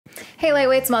Hey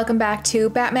Lightweights, welcome back to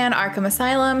Batman Arkham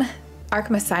Asylum.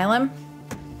 Arkham Asylum?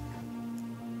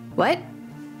 What?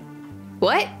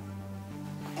 What?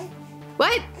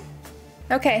 What?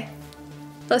 Okay,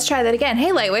 let's try that again.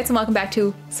 Hey Lightweights, and welcome back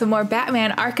to some more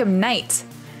Batman Arkham Knight.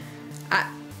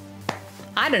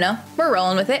 I don't know, we're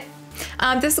rolling with it.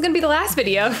 This is gonna be the last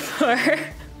video for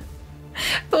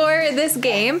this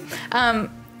game.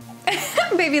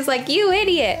 Baby's like, you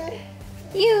idiot.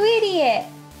 You idiot.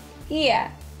 Yeah.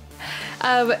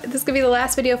 This is gonna be the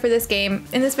last video for this game.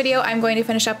 In this video, I'm going to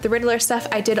finish up the Riddler stuff.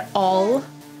 I did all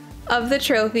of the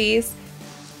trophies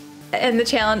and the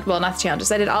challenge, well, not the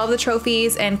challenges. I did all of the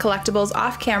trophies and collectibles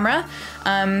off camera.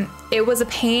 It was a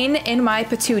pain in my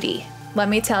patootie, let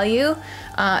me tell you.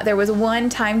 There was one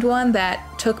timed one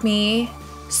that took me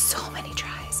so many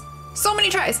tries. So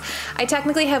many tries. I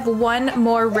technically have one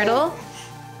more riddle.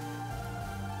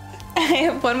 I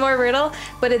have one more riddle,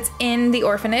 but it's in the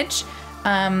orphanage.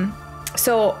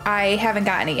 So I haven't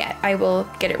gotten it yet. I will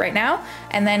get it right now,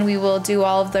 and then we will do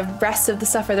all of the rest of the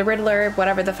stuff for the Riddler,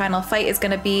 whatever the final fight is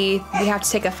gonna be. We have to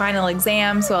take a final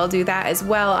exam, so I'll do that as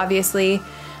well, obviously.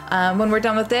 When we're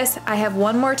done with this, I have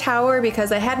one more tower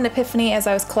because I had an epiphany as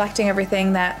I was collecting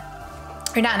everything that,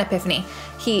 or not an epiphany,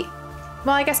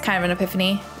 well, I guess kind of an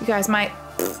epiphany. You guys might,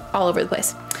 all over the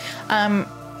place.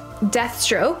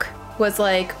 Deathstroke was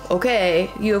like, okay,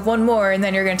 you have one more and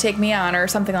then you're gonna take me on, or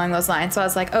something along those lines. So I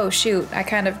was like, oh shoot, I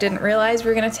kind of didn't realize we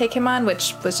were gonna take him on,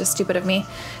 which was just stupid of me.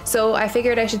 So I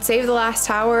figured I should save the last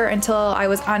tower until I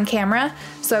was on camera,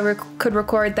 so I could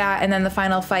record that, and then the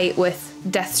final fight with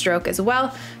Deathstroke as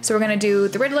well. So we're gonna do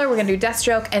the Riddler, we're gonna do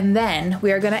Deathstroke, and then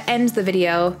we are gonna end the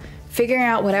video figuring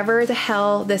out whatever the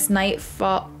hell this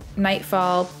Knightfall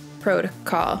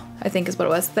Protocol, I think is what it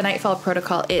was. The Knightfall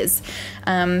Protocol is,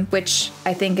 which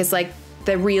I think is like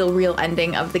the real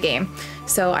ending of the game.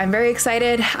 So I'm very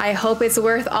excited. I hope it's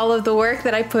worth all of the work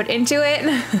that I put into it.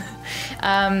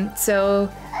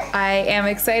 So I am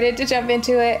excited to jump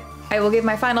into it. I will give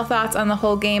my final thoughts on the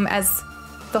whole game as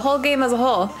a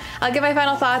whole. I'll give my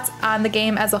final thoughts on the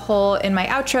game as a whole in my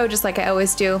outro, just like I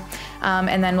always do.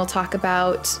 And then we'll talk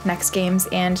about next games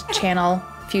and channel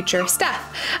future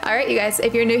stuff. All right, you guys,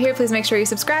 if you're new here, please make sure you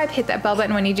subscribe, hit that bell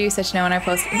button when you do, so you know when I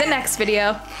post the next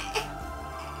video.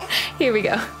 Here we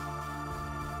go.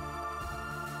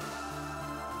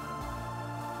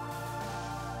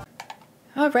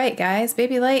 All right, guys,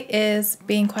 Baby Light is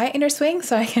being quiet in her swing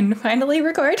so I can finally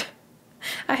record.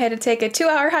 I had to take a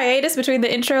 2-hour hiatus between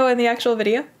the intro and the actual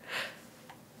video.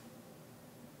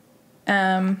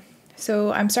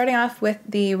 So I'm starting off with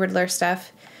the Riddler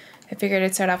stuff. I figured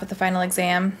I'd start off with the final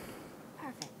exam.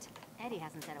 Perfect. Eddie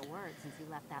hasn't said a word since you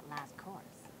left that last course.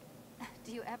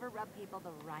 Do you ever rub people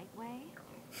the right way?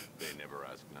 They never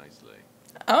ask nicely.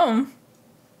 Oh.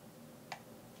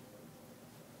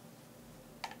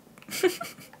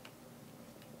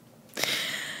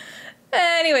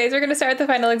 Anyways, we're gonna start the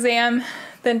final exam,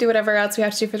 then do whatever else we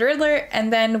have to do for the Riddler,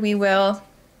 and then we will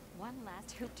one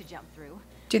last hoop to jump through.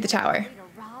 Do the tower.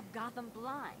 To rob Gotham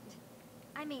blind.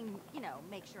 I mean, you know,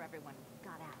 make sure everyone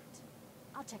got out.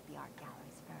 I'll check the art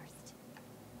galleries first.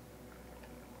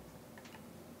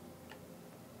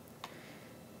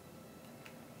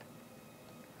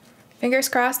 Fingers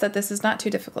crossed that this is not too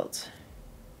difficult.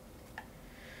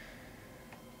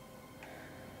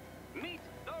 Meet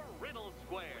the Riddle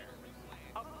Square,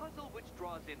 a puzzle which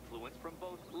draws influence from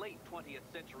both late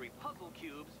 20th century puzzle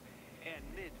cubes and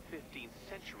mid-15th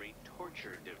century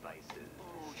torture devices.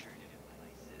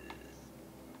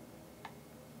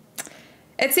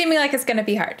 It's seeming like it's gonna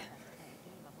be hard.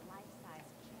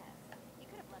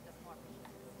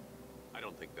 I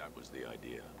don't think that was the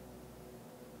idea.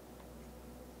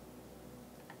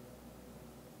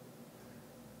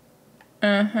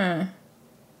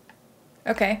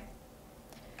 Okay.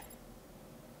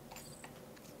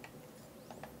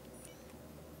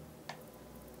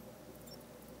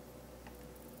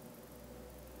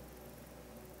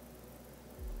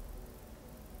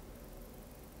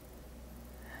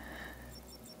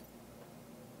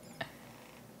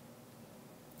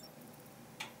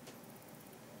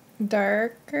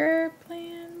 Darker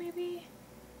plan, maybe?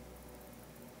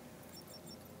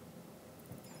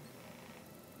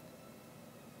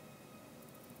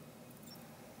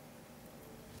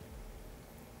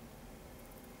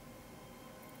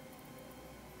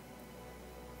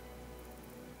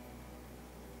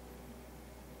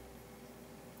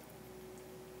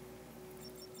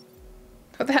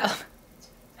 What the hell?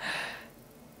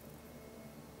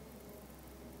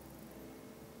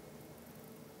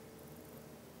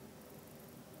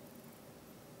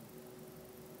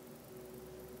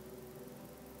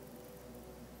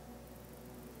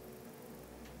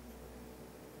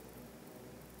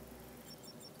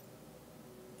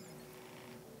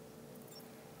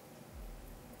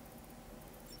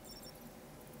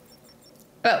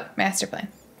 Oh, master plan.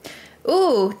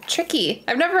 Ooh, tricky.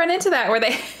 I've never run into that where they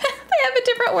they have a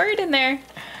different word in there.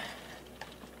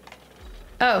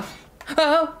 Oh.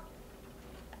 Oh.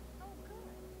 Oh, good.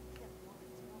 Just lost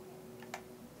home.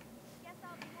 Guess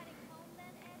I'll be heading home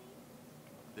then,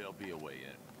 Eddie? There'll be a way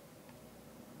in.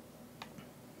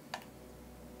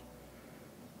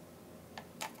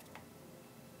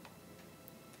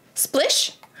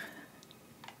 Splish?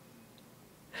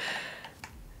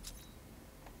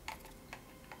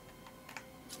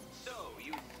 So,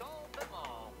 you solved them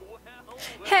all. Well,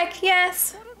 Heck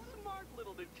yes. what a smart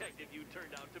little detective you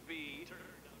turned out to be.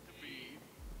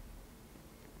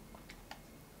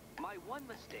 My one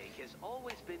mistake has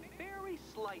always been very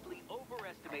slightly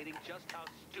overestimating just how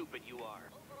stupid you are.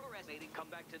 Come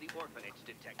back to the orphanage,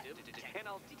 detective, and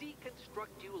I'll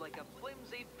deconstruct you like a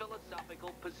flimsy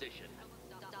philosophical position.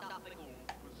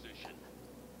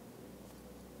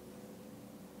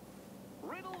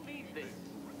 Riddle me this.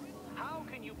 How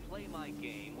can you play my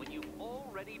game when you've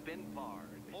already been barred?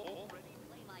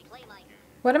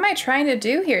 What am I trying to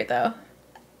do here, though?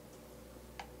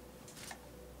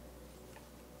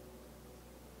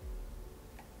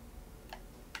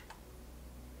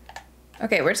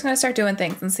 Okay, we're just gonna start doing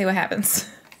things and see what happens.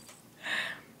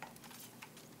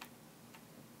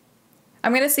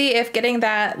 I'm gonna see if getting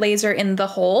that laser in the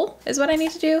hole is what I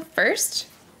need to do first.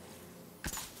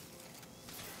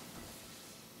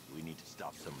 We need to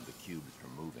stop some of the cubes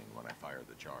from moving when I fire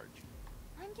the charge.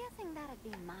 I'm guessing that'd be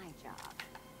my job.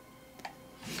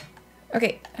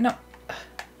 Okay, no,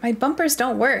 my bumpers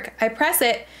don't work. I press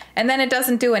it and then it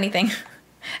doesn't do anything.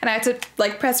 And I have to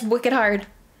like press wicked hard.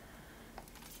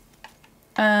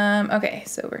 Okay,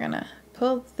 so we're gonna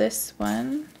pull this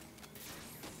one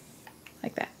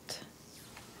like that.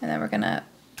 And then we're gonna,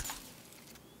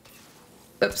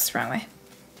 oops, wrong way.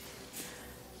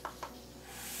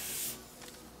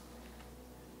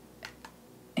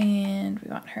 And we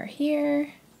want her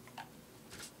here.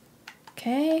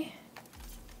 Okay.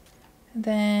 And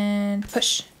then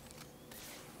push.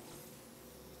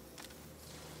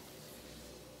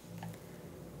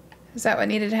 Is that what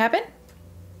needed to happen?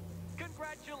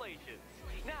 Congratulations.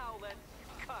 Now let's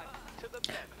cut to the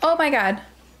best. Oh my god.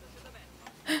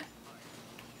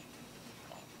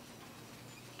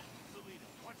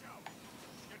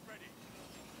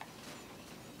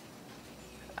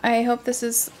 I hope this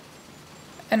is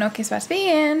an okay spot to be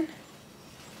in.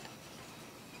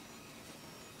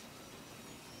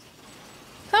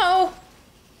 Oh!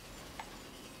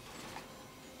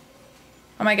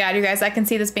 Oh my god, you guys, I can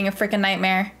see this being a freaking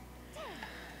nightmare.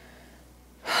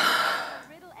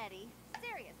 Riddle Eddie,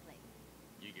 seriously.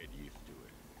 You get used to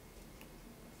it.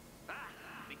 Ah,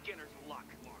 beginner's luck.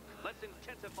 Let's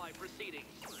intensify proceedings.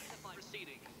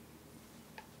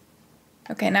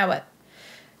 Okay, now what?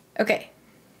 Okay.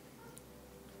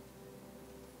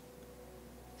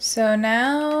 So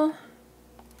now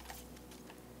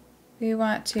we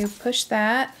want to push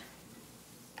that.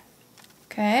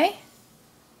 Okay.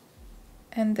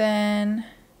 And then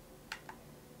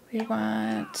we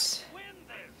want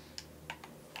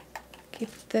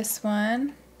keep this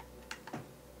one.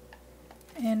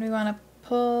 And we want to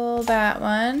pull that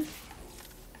one.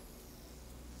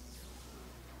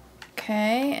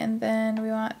 Okay, and then we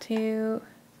want to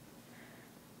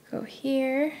go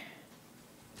here.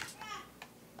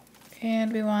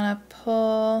 And we want to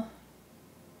pull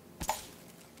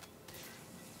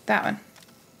that one.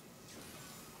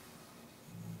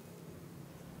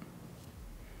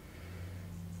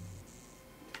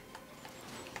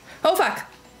 Oh, fuck.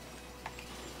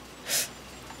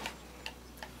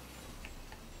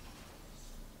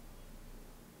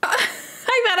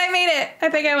 I thought I made it. I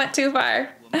think I went too far.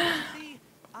 See,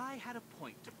 I had a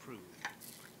point to prove.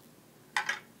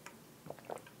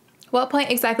 What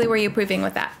point exactly were you proving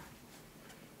with that?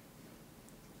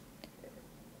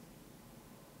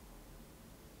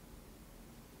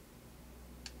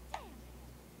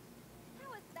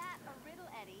 How is that a riddle,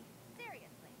 Eddie? Seriously.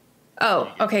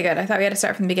 Oh, okay, good. I thought we had to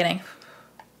start from the beginning.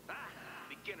 Ah,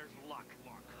 beginner's luck.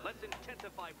 Let's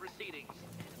intensify proceedings.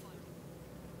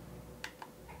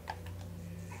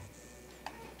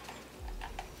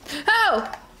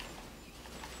 Oh!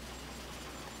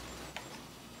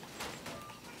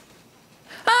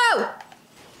 Oh!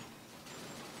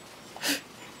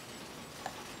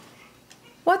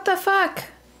 What the fuck?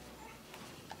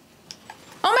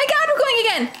 Oh my god, we're going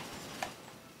again!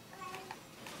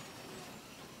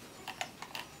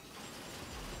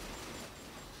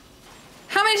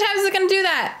 How many times is it gonna do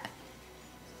that?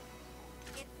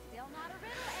 It's still not a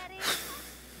riddle, Eddie.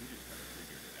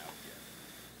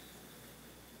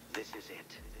 This is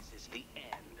it. This is the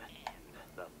end.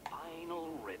 The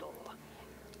final riddle.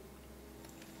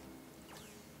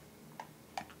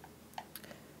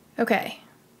 Okay.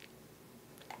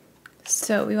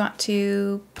 So we want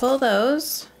to pull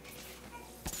those.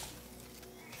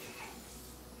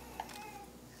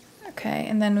 Okay,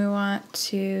 and then we want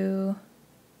to...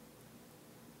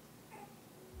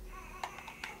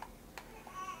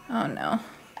 Oh no.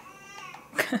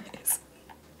 Guys.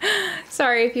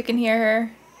 Sorry if you can hear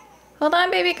her. Hold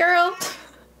on, baby girl.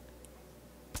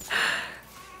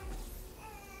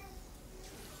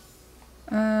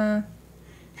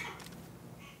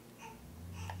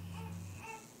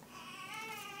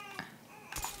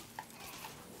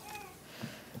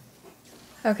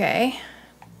 Okay.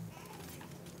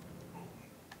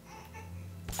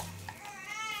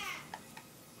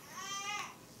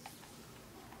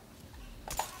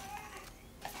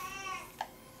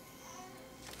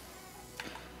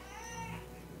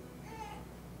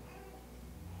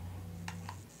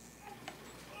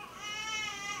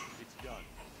 It's done.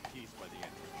 Keys by the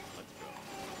entrance. Let's go.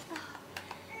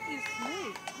 You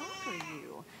smooth talker,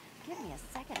 you. Give me a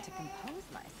second to compose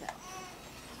myself.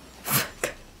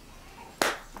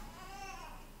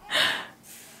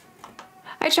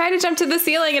 I tried to jump to the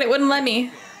ceiling and it wouldn't let me.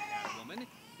 Catwoman,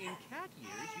 in cat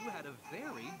years, you had a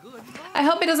very good run. I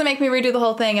hope it doesn't make me redo the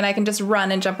whole thing and I can just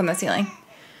run and jump on the ceiling.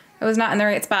 I was not in the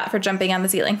right spot for jumping on the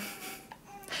ceiling.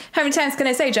 How many times can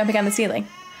I say jumping on the ceiling?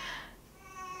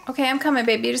 Okay, I'm coming,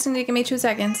 baby. You just need to give me 2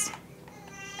 seconds.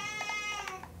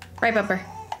 Right bumper.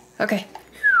 Okay.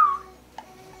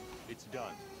 It's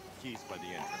done. Keys by the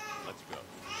entrance. Let's go.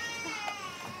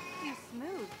 You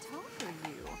smooth talker,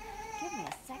 you. Give me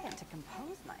a second to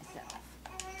compose myself.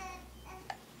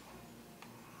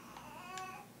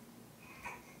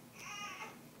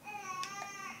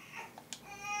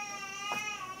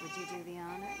 Would you do the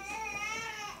honors?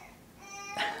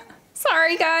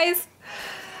 Sorry, guys.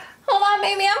 Hold on,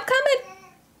 baby. I'm coming.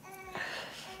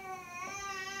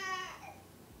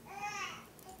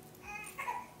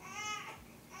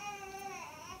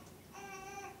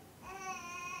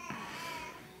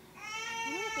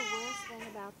 You know what the worst thing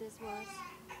about this was?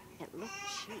 It looked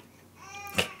cheap.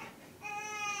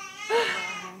 Well,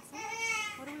 handsome,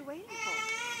 what are we waiting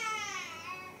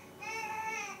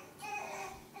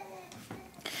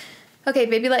for? Okay,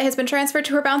 Baby Light has been transferred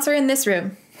to her bouncer in this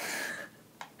room.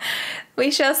 We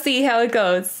shall see how it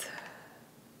goes.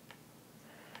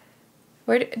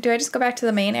 Where do I just go back to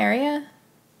the main area?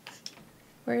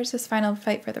 Where's this final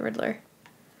fight for the Riddler?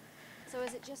 So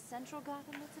is it just central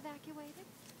Gotham that's evacuated?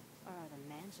 Or are the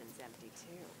mansions empty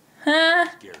too? Huh?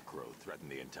 Scarecrow threatened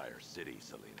the entire city,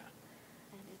 Selina.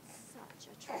 And it's such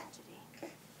a tragedy.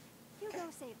 You go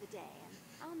save the day, and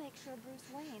I'll make sure Bruce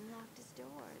Wayne locked his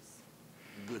doors.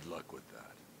 Good luck with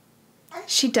that.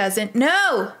 She doesn't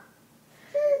know.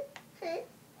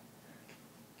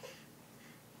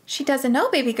 She doesn't know,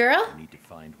 baby girl. I need to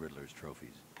find Riddler's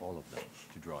trophies, all of them,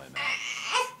 to draw him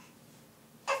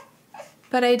out.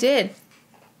 But I did.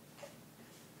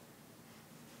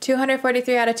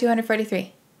 243 out of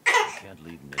 243. Can't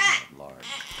leave him in at large.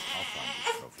 I'll find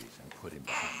his trophies and put him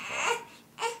behind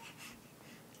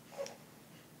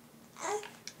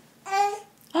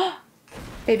bars.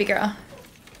 Baby girl.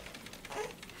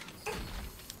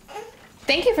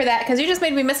 Thank you for that, because you just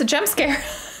made me miss a jump scare.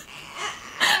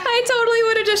 I totally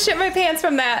would have just shit my pants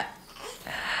from that.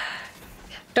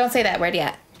 Don't say that word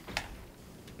yet.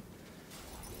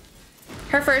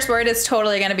 Her first word is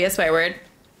totally going to be a swear word.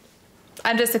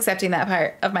 I'm just accepting that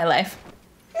part of my life.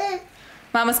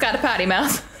 Mama's got a potty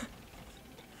mouth.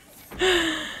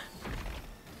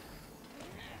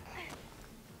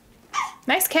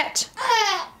 Nice catch.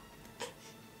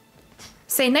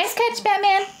 Say nice catch,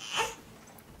 Batman.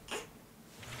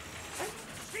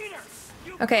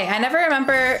 Okay, I never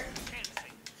remember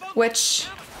which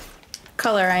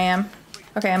color I am.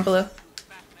 Okay, I'm blue.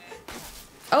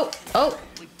 Oh, oh.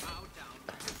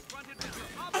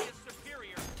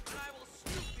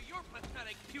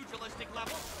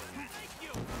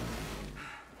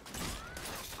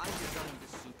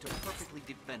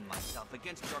 Defend myself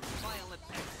against your violent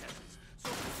excesses. So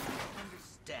you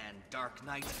understand, Dark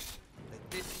Knight, that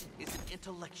this is an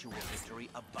intellectual victory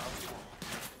above all.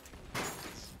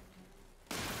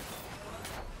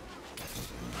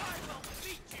 I will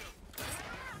beat you!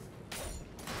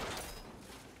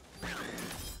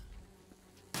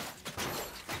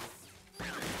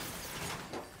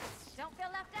 Don't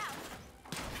feel left out.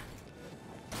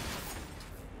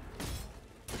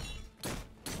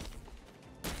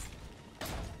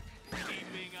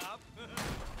 Keeping up?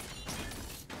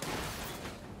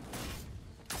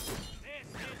 This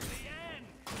is the end!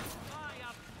 My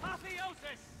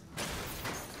apotheosis!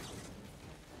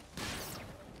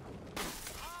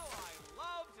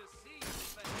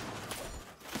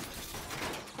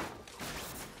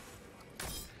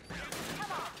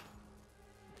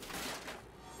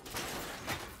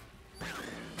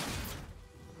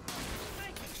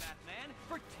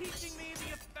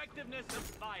 of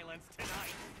violence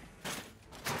tonight.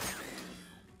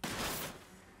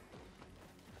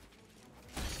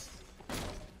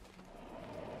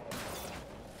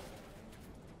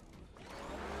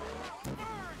 Burn,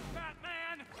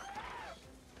 Batman!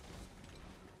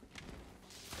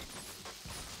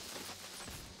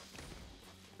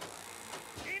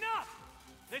 Enough!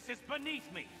 This is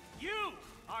beneath me. You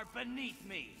are beneath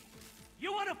me.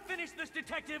 You want to finish this,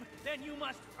 detective? Then you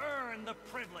must earn the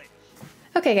privilege.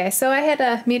 Okay, guys, so I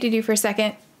had muted you for a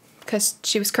second because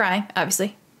she was crying,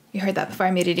 obviously. You heard that before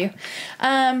I muted you.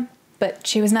 But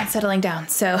she was not settling down,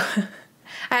 so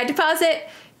I had to pause it,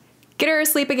 get her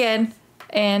asleep again,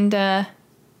 and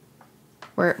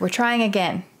we're trying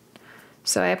again.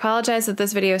 So I apologize that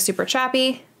this video is super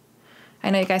choppy.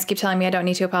 I know you guys keep telling me I don't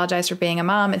need to apologize for being a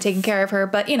mom and taking care of her,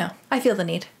 but, you know, I feel the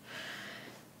need.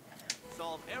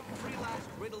 Solve every last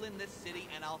riddle in this city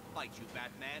and I'll fight you,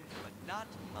 Batman, but not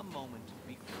a moment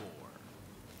before.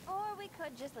 Or we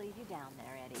could just leave you down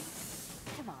there, Eddie.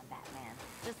 Come on, Batman.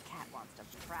 This cat wants to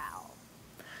prowl.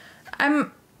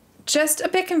 I'm just a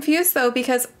bit confused, though,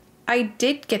 because I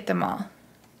did get them all.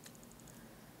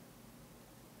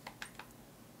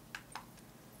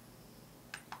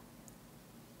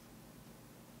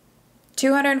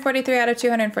 $243 out of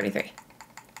 243.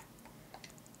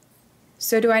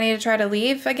 So do I need to try to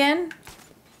leave again?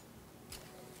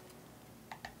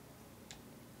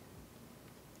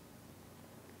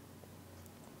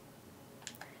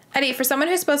 Eddie, for someone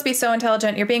who's supposed to be so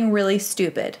intelligent, you're being really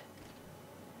stupid.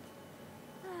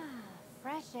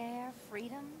 Fresh air,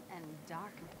 freedom, and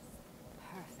darkness.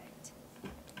 Perfect.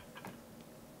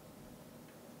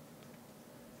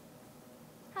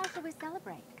 How should we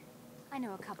celebrate? I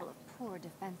know a couple of poor,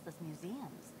 defenseless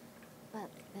museums.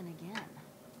 But then again,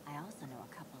 I also know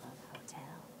a couple of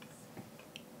hotels.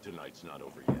 Tonight's not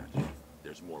over yet.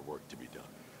 There's more work to be done.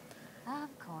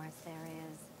 Of course there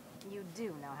is. You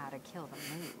do know how to kill the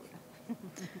mood.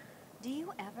 Do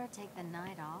you ever take the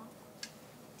night off?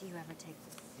 Do you ever take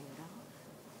the suit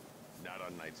off? Not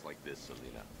on nights like this,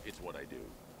 Selena. It's what I do.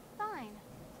 Fine.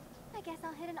 I guess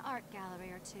I'll hit an art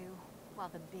gallery or two, while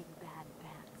the big bad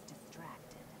bat's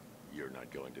distracted. You're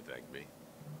not going to thank me?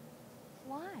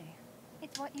 Why?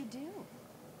 It's what you do.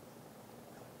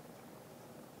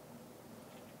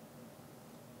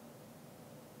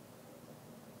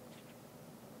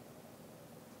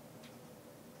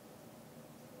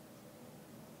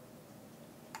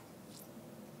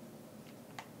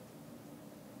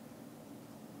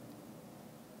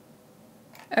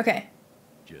 Okay.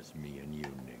 Just me and you,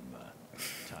 Nigma.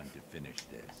 Time to finish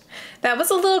this. That was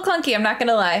a little clunky, I'm not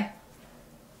gonna lie.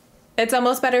 It's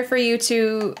almost better for you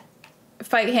to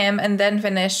fight him and then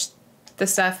finish the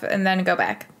stuff and then go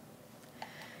back.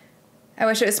 I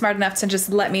wish it was smart enough to just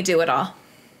let me do it all.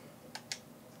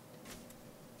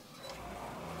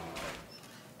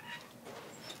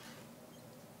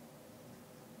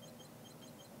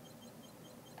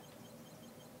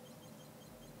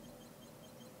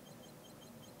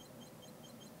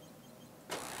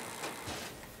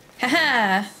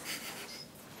 Haha!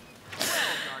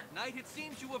 Dark Knight, it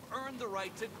seems you have earned the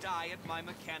right to die at my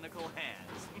mechanical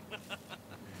hands.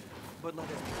 But let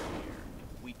us be clear,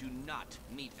 we do not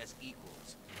meet as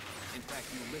equals. In fact,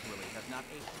 you literally have not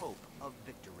a hope of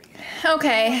victory.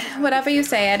 Okay, whatever you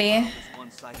say, Eddie. This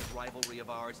one-sided rivalry of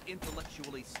ours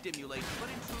intellectually stimulates, but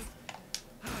in truth,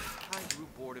 I grew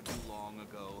bored of you long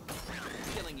ago.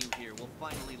 Killing you here will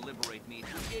finally liberate me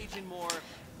to engage in more...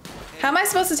 How am I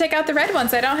supposed to take out the red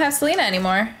ones? I don't have Selena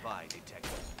anymore. Bye,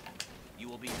 detective. You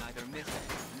will be neither missed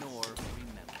nor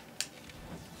remembered.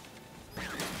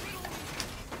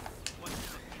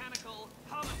 What's mechanical,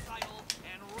 homicidal,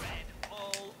 and red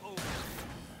all over?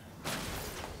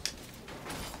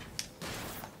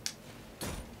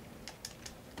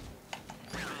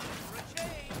 For a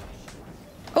change,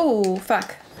 Oh,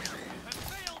 fuck. you have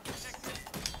failed, detective.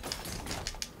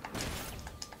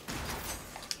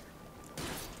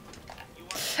 You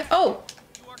are Oh!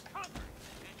 You are conquered,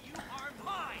 and you are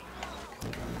mine.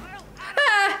 I'll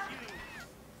Ah! you.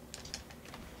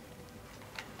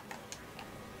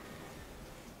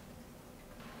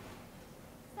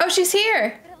 Oh, she's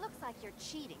here! But it looks like you're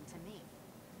cheating to me.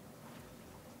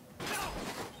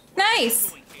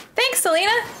 Nice! Thanks,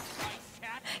 Selena!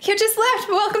 You just left,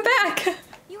 but welcome back!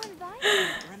 You invited me,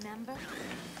 remember? Then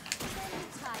you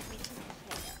tied me to the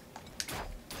chair.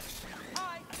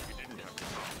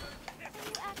 And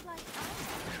you act like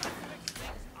I'm...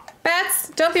 Bats,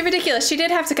 don't be ridiculous. She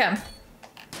did have to come.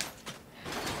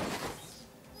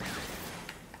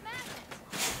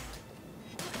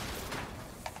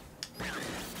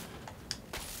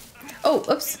 Oh,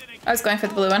 oops. I was going for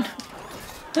the blue one.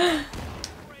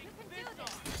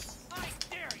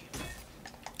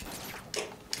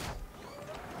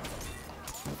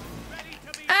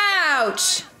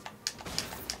 Ouch!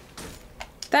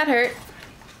 That hurt.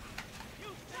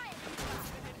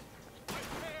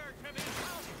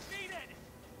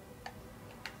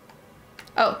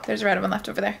 Oh, there's a red one left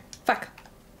over there. Fuck.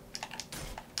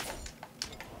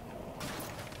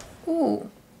 Ooh.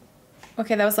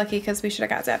 Okay, that was lucky because we should have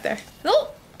got zapped there.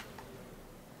 Oh!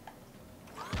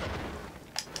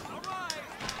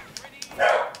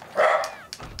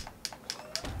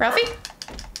 Ralphie?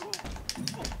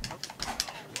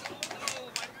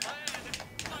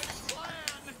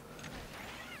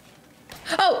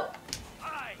 Oh!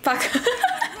 Fuck.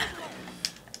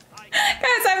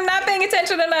 Guys, I'm not paying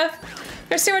attention enough.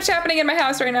 There's too much happening in my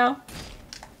house right now.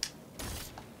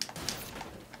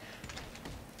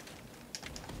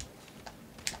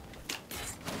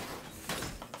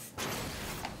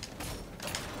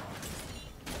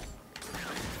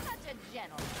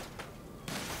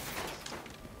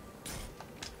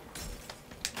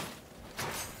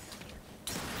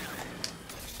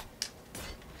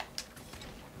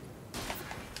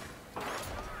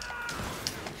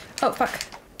 Oh, fuck.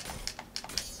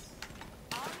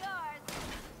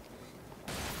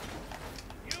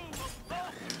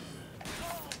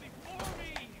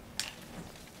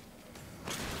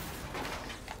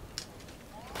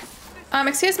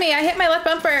 Excuse me, I hit my left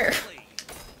bumper.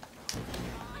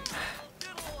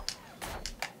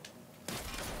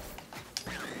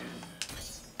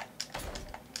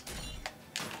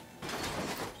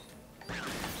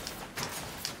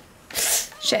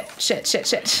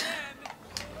 Shit.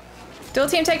 Dual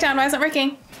team takedown, why isn't it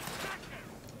working?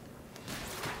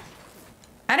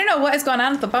 I don't know what is going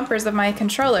on with the bumpers of my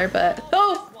controller, but...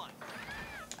 Oh!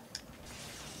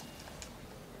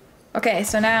 Okay,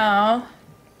 so now...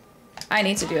 I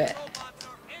need to do it.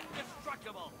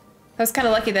 I was kind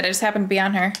of lucky that I just happened to be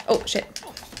on her. Oh, shit.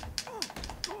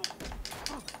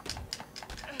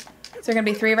 Is there gonna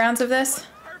be 3 rounds of this?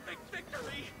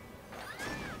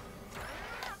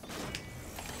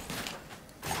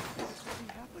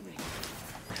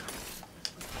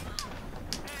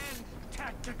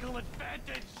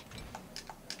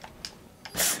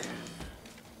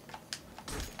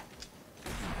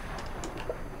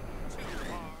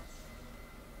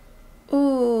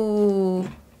 Ooh.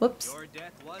 Whoops. Your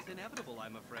death was inevitable,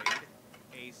 I'm afraid.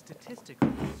 A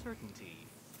statistical certainty.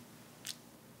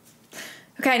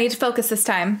 Okay, I need to focus this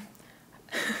time.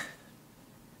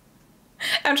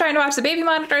 I'm trying to watch the baby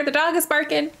monitor, the dog is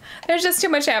barking. There's just too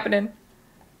much happening.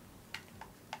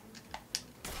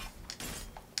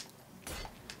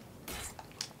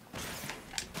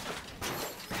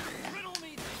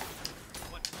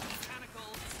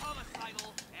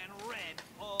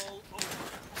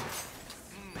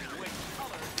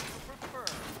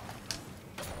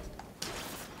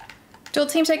 Dual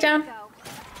team takedown.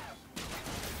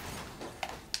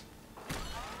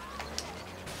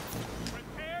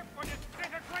 Prepare for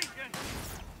disintegration.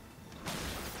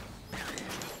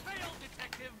 Fail,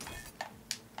 detective.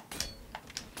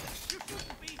 You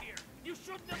shouldn't be here. You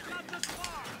shouldn't have got this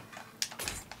far.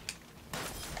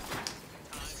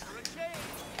 Time for a change.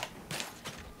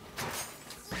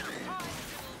 Time,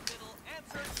 diddle,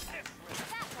 answer this with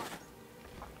that one.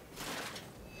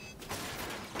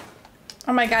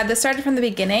 Oh my god, this started from the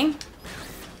beginning.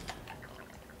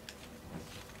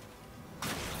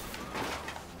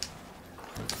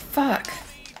 Fuck.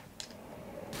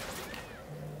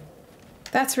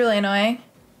 That's really annoying.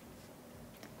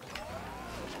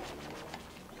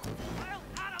 I'll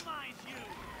atomize you.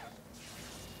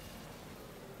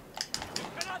 You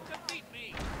cannot defeat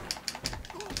me.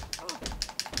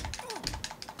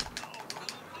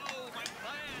 Oh, my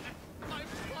plan. My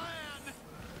plan. This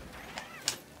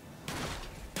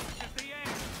is the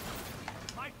end.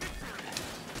 My victory.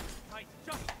 My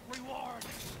just reward.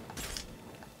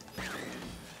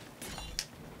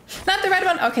 Not the red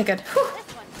one. Okay, good. Whew.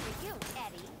 This one's for you,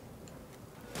 Eddie.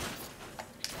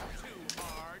 Too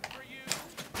hard for you.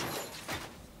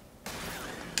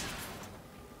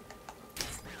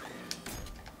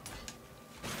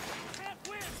 Can't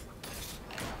win.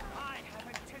 I have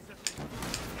anticipated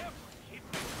every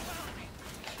eventuality.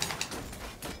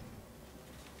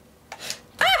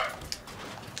 Ah!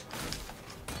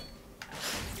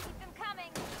 Keep them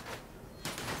coming.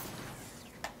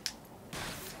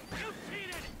 You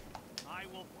cheated. I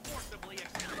will forcibly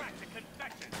extract a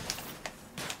confession.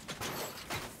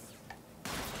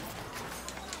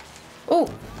 Oh,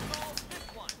 Solve this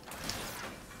one.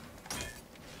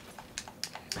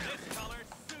 This color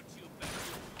suits you better.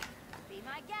 Be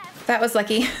my guest. that was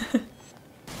lucky.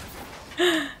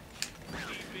 Keeping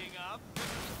up.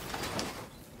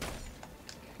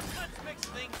 Let's mix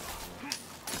things.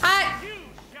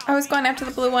 I was going after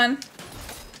the blue one.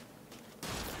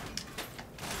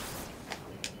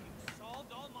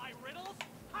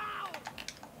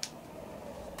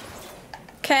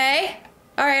 Okay.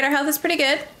 All right, our health is pretty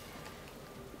good.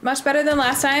 Much better than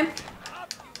last time.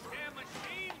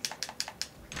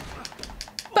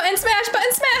 Button smash,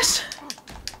 button smash.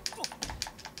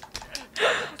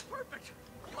 Perfect.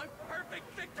 My perfect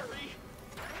victory.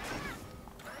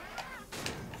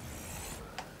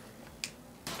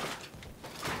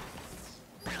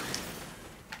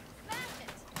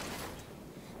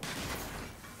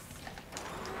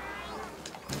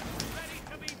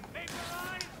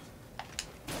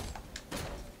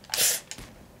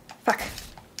 Fuck.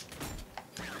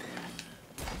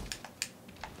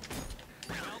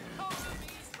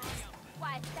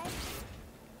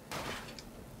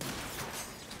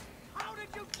 How did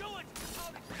you do it?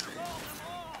 How did you solve them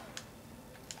all?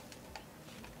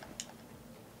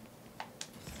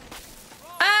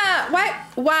 Ah, why?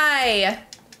 Why?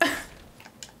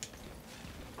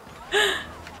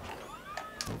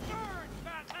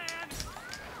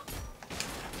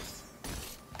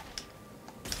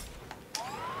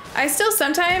 I still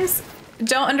sometimes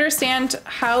don't understand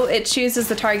how it chooses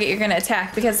the target you're gonna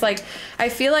attack, because like I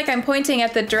feel like I'm pointing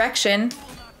at the direction,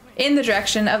 in the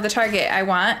direction of the target I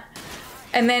want,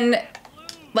 and then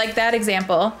like that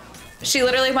example, she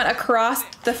literally went across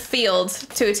the field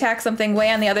to attack something way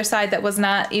on the other side that was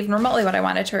not even remotely what I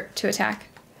wanted to attack.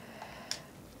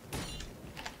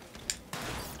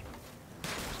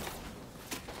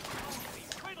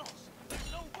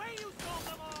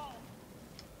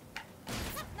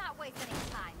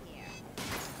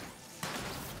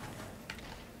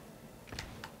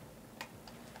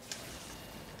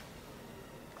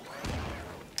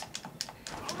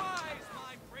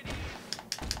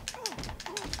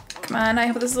 Come on, I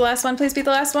hope this is the last one. Please be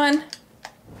the last one.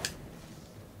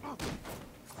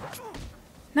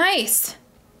 Nice.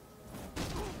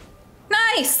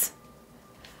 Nice.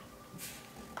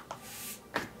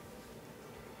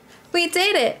 We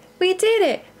did it. We did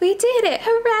it. We did it.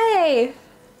 Hooray.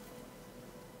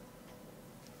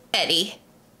 Eddie.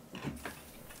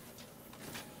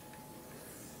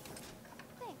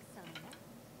 Thanks, Selena,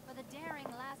 for the daring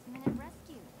last-minute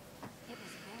rescue. It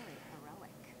was very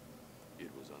heroic. It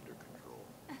was under control.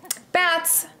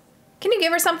 Bats. Can you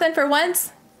give her something for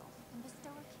once? And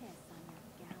bestow a kiss on your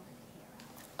gallant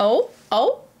hero. Oh,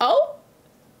 oh, oh.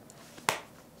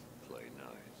 Play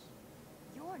nice.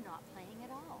 You're not playing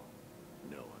at all.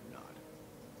 No, I'm not.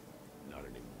 Not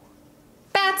anymore.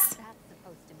 Bats. That's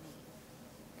supposed to mean.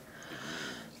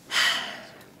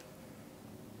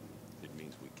 It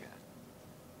means we can.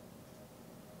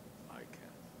 I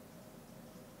can.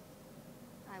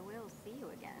 I will see you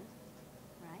again,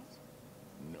 right?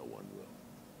 No one will.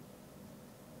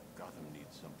 Gotham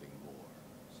needs something more,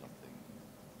 something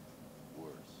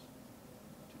worse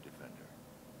to defend her.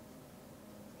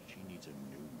 She needs a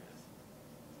new myth.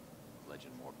 A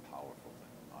legend more powerful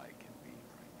than I can be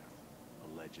right now.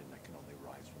 A legend that can only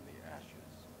rise from the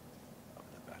ashes of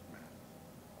the Batman.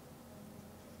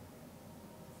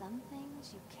 Some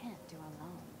things you can't do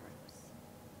alone, Bruce.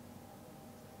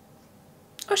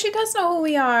 Oh, she does know who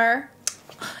we are.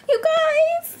 You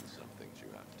guys. And some things you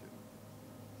have to.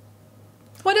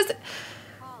 What is it?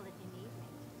 Call if you need me.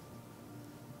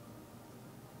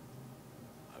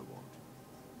 I won't.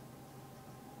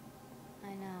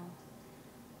 I know.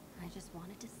 I just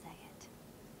wanted to say it.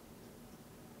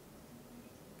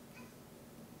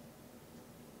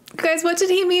 Guys, what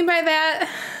did he mean by that?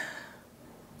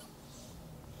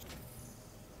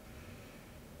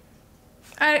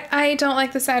 I don't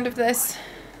like the sound of this.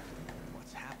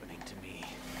 What's happening to me?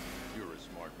 You're a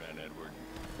smart man, Edward.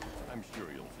 I'm sure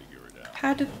you'll figure it out.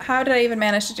 How did I even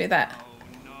manage to do that? Oh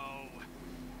no.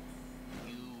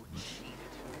 You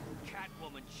cheated.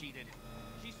 Catwoman cheated.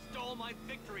 She stole my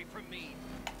victory from me.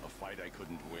 A fight I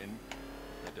couldn't win?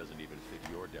 That doesn't even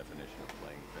fit your definition of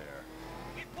playing fair.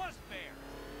 It was fair.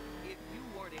 If you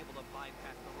weren't able to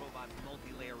bypass the robot's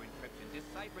multi-layer encryption,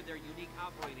 decipher their unique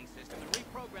operating system, and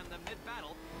reprogram them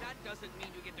mid-battle, that doesn't mean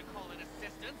you get to call in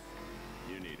assistance.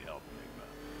 You need help, Enigma.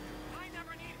 I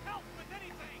never need help with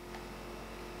anything.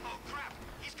 Oh crap!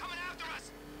 He's coming after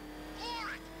us. For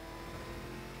it!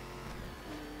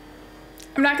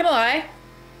 I'm not gonna lie.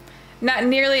 Not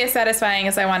nearly as satisfying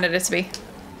as I wanted it to be.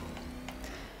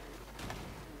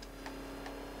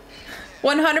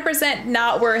 100%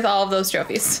 not worth all of those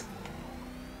trophies.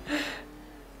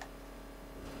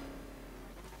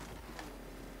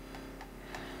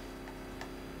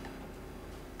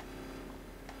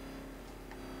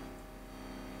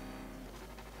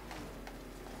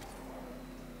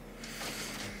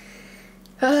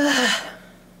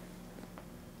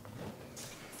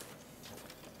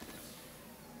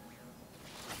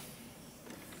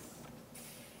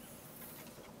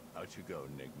 Out you go,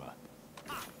 Enigma.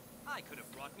 Ah,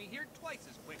 twice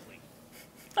as quickly.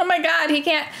 Oh my god, he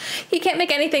can't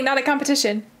make anything, not a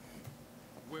competition.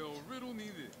 Well, riddle me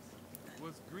this.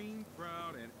 Was Green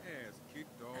proud and ass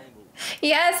kicked all over?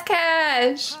 Yes,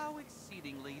 Cash. How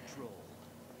exceedingly droll.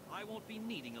 I won't be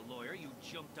needing a lawyer, you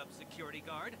jumped up security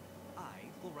guard. I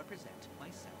will represent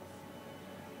myself.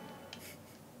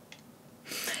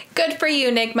 Good for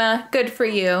you, Nigma. Good for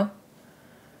you.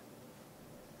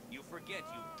 You forget,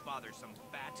 you bothersome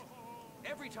bat.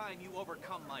 Every time you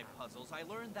overcome my puzzles, I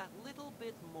learn that little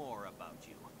bit more about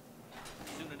you.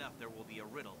 Soon enough, there will be a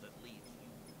riddle that leaves you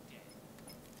dead.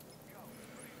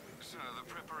 Sir, the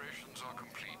preparations are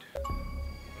complete.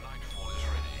 Nightfall is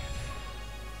ready.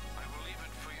 I will leave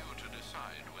it for you to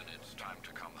decide when it's time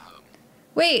to come home.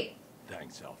 Wait,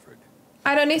 Thanks, Alfred.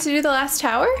 I don't need to do the last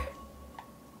tower?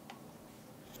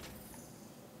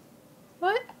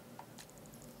 What?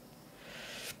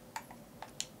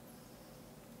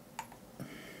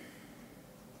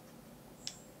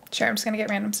 Sure, I'm just gonna get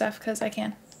random stuff because I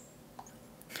can.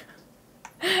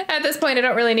 At this point, I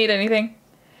don't really need anything.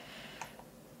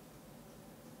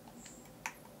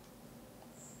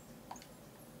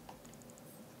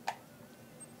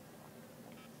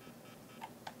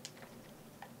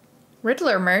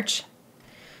 Riddler merch.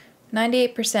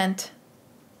 98%.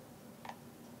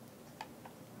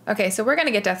 Okay, so we're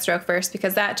gonna get Deathstroke first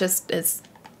because that just is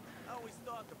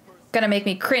gonna make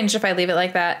me cringe if I leave it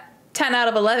like that. 10 out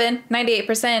of 11,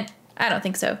 98%. I don't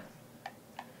think so.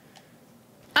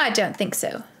 I don't think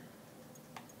so.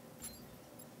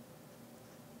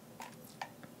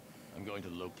 I'm going to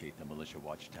locate the militia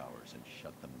watchtowers and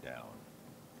shut them down.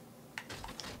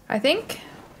 I think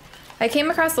I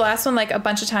came across the last one like a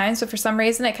bunch of times, but for some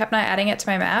reason it kept not adding it to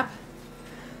my map.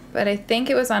 But I think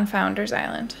it was on Founders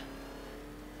Island.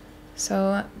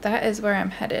 So that is where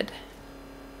I'm headed.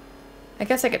 I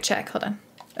guess I could check. Hold on.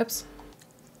 Oops.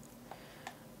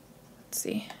 Let's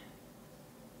see.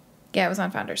 Yeah, it was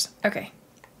on Founders. Okay.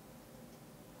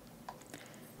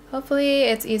 Hopefully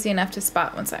it's easy enough to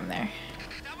spot once I'm there.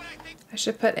 I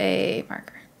should put a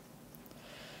marker.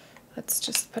 Let's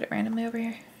just put it randomly over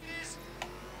here.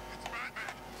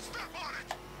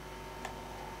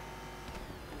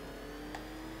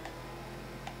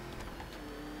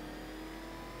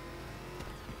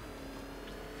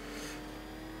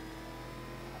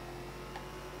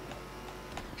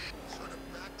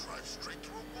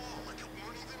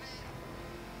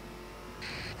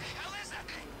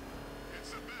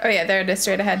 Oh yeah, there it is,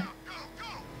 straight ahead.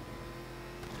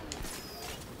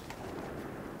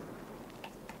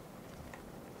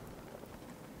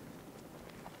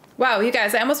 Wow, you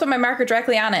guys, I almost put my marker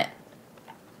directly on it.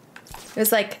 It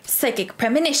was like psychic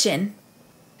premonition.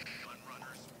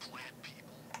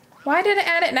 Why did it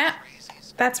add it now?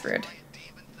 That's rude.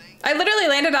 I literally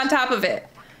landed on top of it.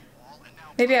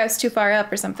 Maybe I was too far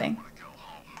up or something.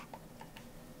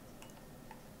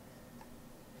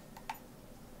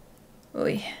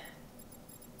 Oy.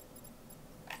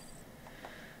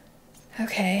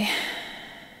 Okay.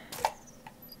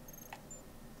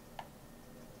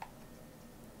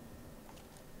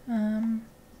 Gonna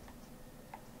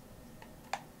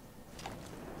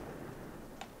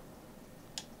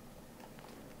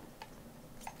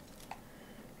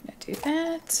do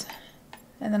that.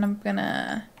 And then I'm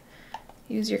gonna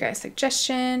use your guys'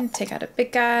 suggestion, take out a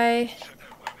big guy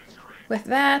with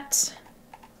that.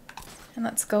 And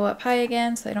let's go up high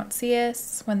again so they don't see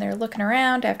us when they're looking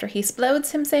around after he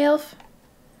explodes himself.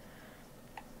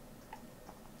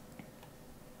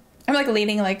 I'm like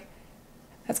leaning like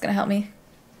that's gonna help me.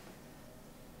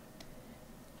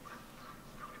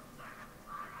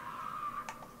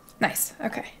 Nice,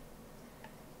 okay.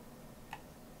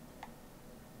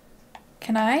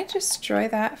 Can I destroy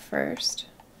that first?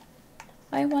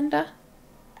 I wonder.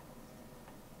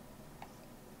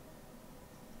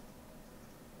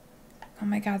 Oh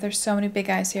my god, there's so many big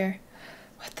guys here.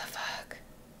 What the fuck?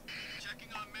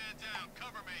 Checking on man down.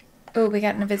 Cover me. Oh, we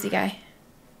got an Invisi guy.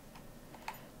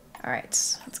 Alright,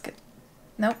 let's get...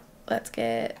 Nope, let's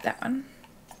get that one.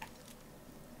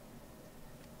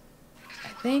 I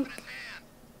think...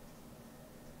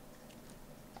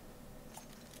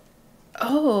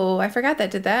 Oh, I forgot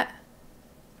that did that.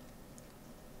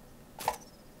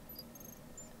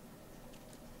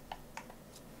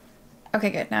 Okay,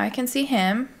 good. Now I can see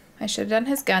him. I should have done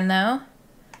his gun though.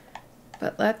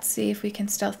 But let's see if we can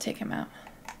stealth take him out.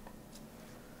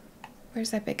 Where's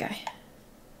that big guy?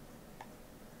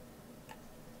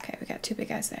 Okay, we got two big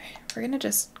guys there. We're gonna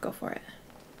just go for it.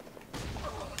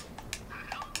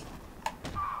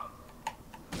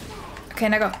 Okay,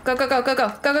 now go. Go, go, go, go,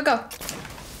 go, go, go, go.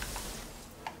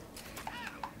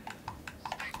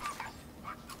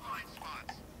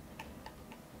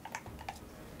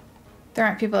 There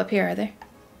aren't people up here, are there?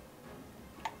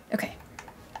 Okay.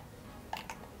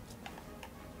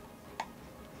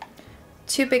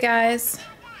 2 big eyes.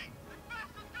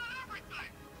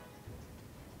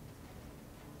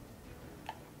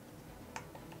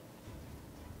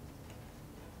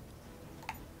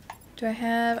 Do I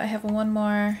have one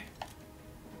more.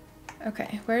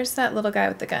 Okay, where's that little guy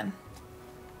with the gun?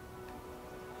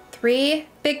 3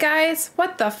 big guys?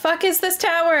 What the fuck is this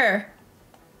tower?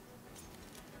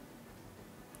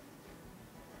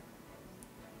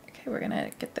 Okay, we're gonna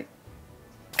get the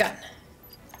gun.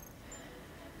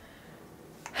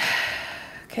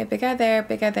 Okay, big guy there,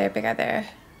 big guy there, big guy there.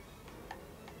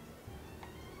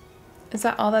 Is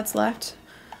that all that's left?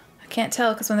 I can't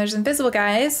tell because when there's invisible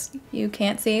guys, you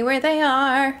can't see where they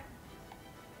are.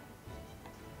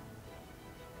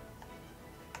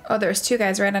 Oh, there's 2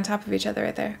 guys right on top of each other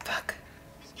right there. Fuck.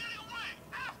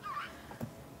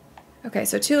 Okay,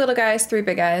 so 2 little guys, 3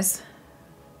 big guys.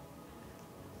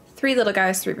 3 little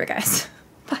guys, 3 big guys.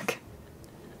 Fuck.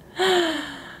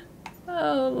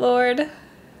 Oh, Lord.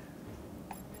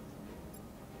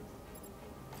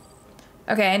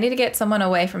 Okay, I need to get someone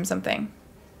away from something.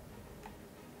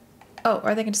 Oh,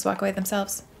 or they can just walk away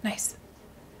themselves. Nice.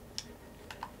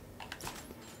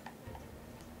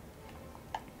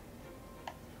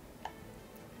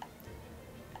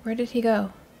 Where did he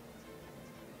go?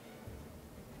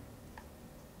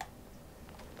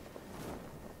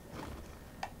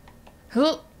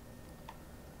 Who?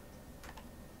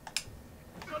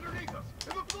 Underneath us,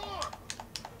 in the floor.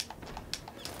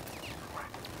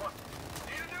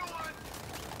 Need a new one.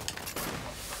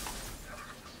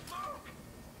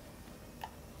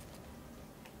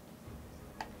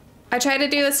 I tried to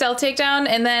do the stealth takedown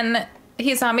and then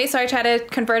he saw me, so I tried to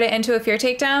convert it into a fear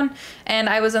takedown and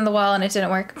I was in the wall and it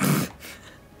didn't work.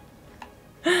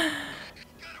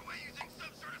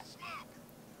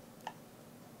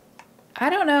 I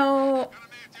don't know.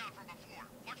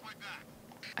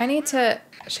 I need to...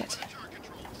 Shit.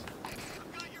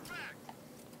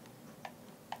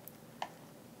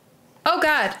 Oh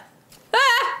God.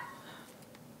 Ah!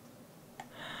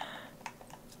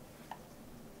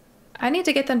 I need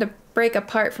to get them to break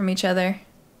apart from each other.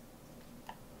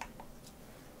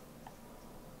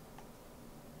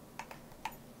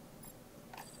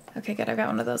 Okay, good. I've got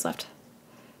one of those left.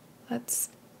 Let's...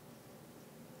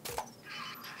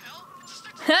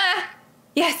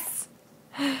 Yes!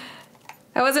 I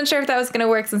wasn't sure if that was going to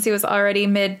work since he was already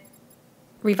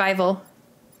mid-revival.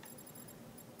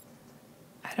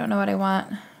 I don't know what I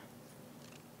want.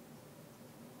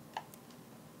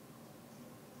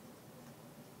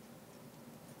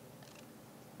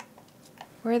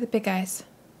 Where are the big guys?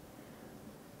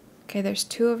 Okay, there's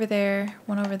 2 over there,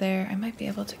 1 over there. I might be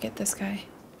able to get this guy.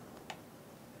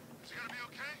 Is it gonna be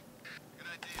okay? Good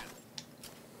idea.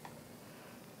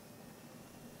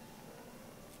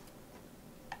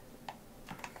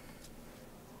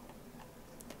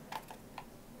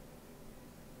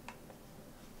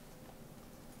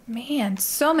 Man,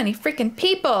 so many freaking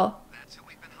people! That's who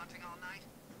we've been hunting all night.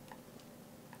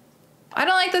 I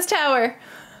don't like this tower.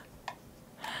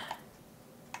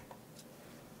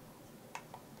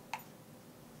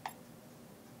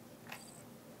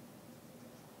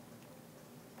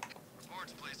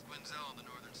 Reports placed Quinzel in the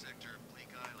northern sector of Bleak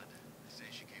Island. They say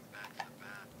she came back for the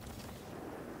bat.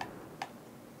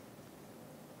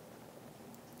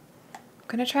 I'm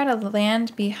gonna try to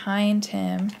land behind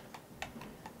him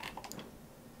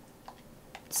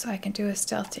so I can do a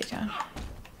stealth takedown.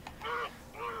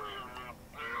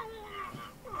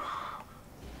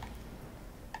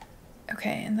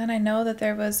 Okay, and then I know that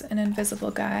there was an invisible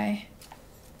guy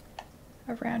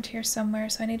around here somewhere,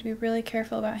 so I need to be really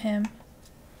careful about him.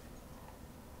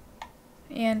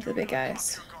 And the big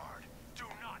guys. Your guard. Do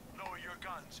not lower your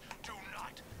guns. Do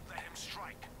not let him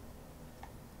strike.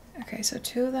 Okay, so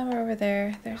 2 of them are over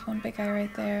there. There's one big guy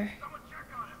right there. Someone check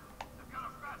on him. They've got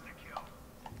a bat to kill.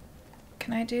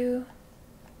 Can I do...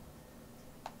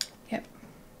 Yep.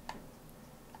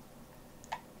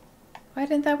 Why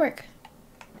didn't that work?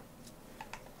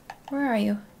 Where are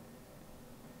you?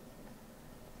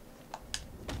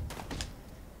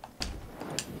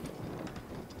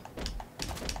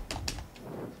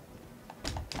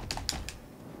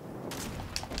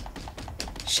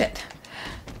 Shit.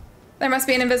 There must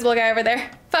be an invisible guy over there.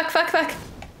 Fuck, fuck, fuck.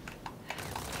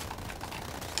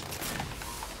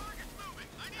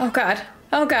 Oh God.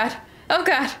 Oh God. Oh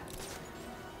God.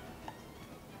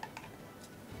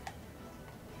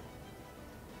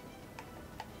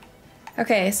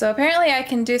 Okay, so apparently I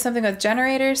can do something with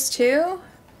generators too.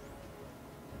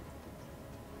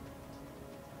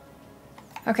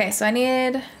 Okay, so I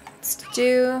need to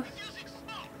do...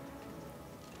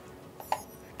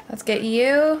 Let's get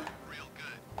you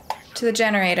to the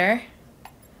generator.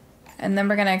 And then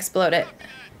we're gonna explode it.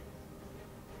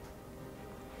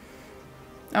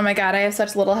 Oh my god, I have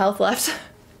such little health left.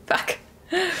 Fuck.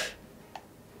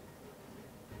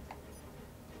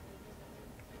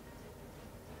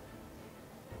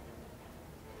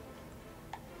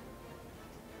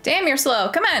 Damn, you're slow.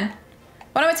 Come on.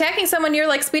 When I'm attacking someone, you're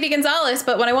like Speedy Gonzalez,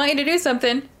 but when I want you to do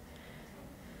something...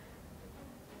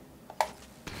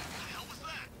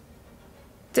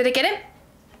 Did it get him?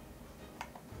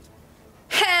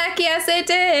 Heck yes, it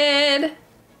did!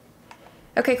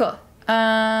 Okay, cool.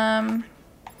 I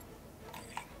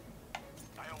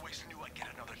always knew I'd get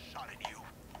another shot at you.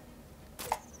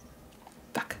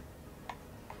 Fuck.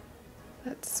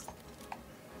 Let's...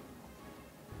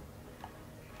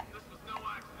 This was no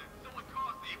accident. Someone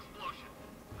caused the explosion.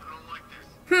 I don't like this.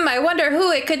 I wonder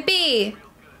who it could be.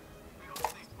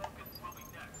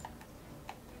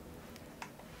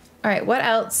 Alright, what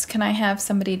else can I have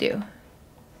somebody do?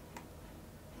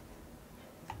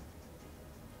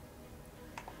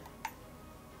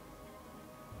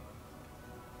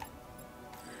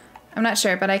 I'm not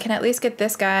sure, but I can at least get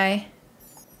this guy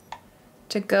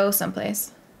to go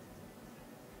someplace.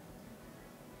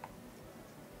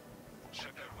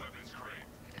 Check that weapons crate.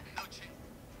 No chance.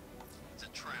 It's a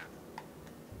trap.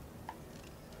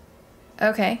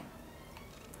 Okay.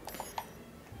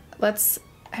 Let's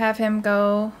have him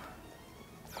go.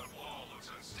 That wall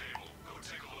looks unstable. Go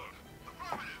take a look.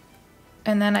 Affirmative.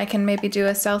 And then I can maybe do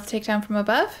a stealth takedown from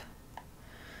above.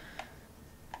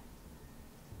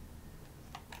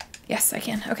 Yes, I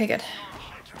can. Okay, good.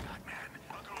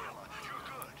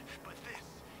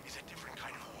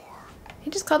 He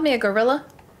just called me a gorilla?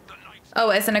 Oh,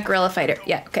 as in a gorilla fighter.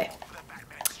 Yeah, okay.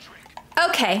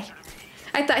 Okay.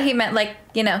 I thought he meant like,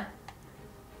 you know,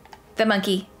 the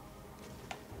monkey.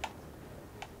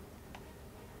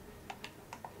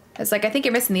 It's like, I think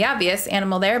you're missing the obvious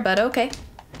animal there, but okay.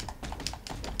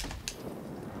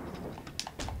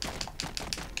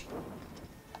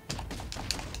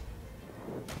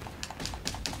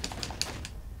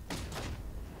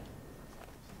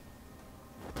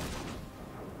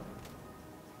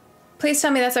 Please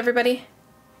tell me that's everybody.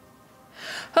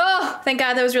 Oh, thank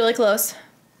God, that was really close.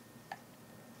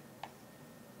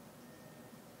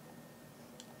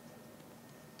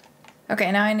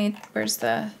 Okay, now I need, where's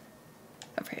the,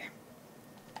 over here.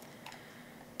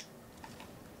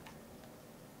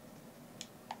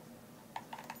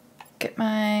 Get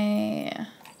my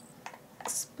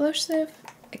explosive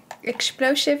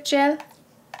gel.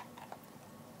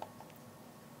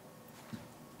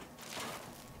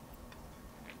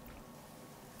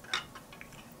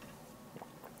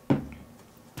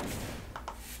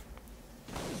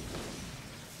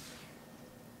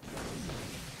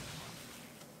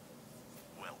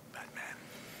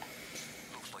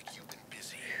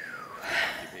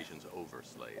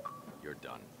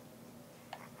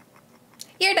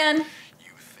 You're done.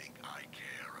 You think I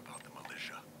care about the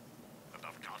militia?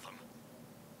 About Gotham?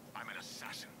 I'm an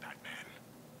assassin, Batman.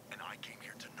 And I came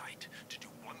here tonight to do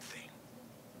one thing.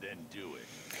 Then do it.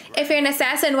 If you're an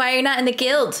assassin, why are you not in the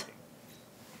guild?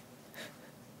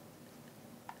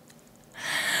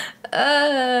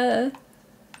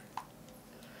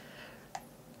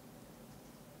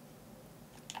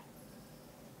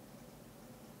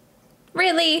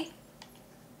 Really?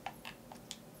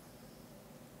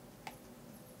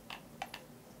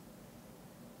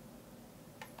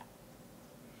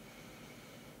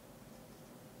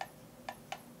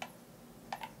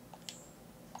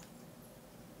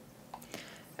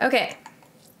 Okay.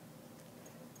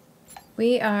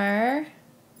 We are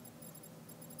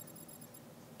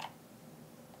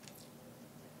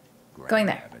going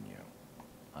there. Avenue.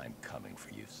 I'm coming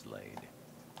for you, Slade.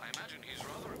 I imagine he's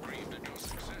rather aggrieved at your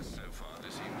success so far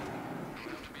this evening. You'll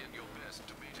have to be at your best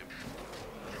to beat him.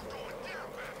 You're going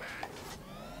down,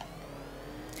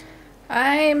 Batman.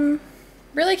 I'm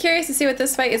really curious to see what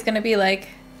this fight is going to be like.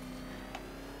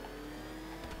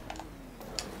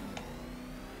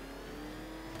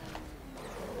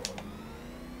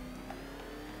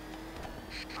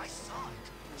 I saw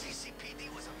it. GCPD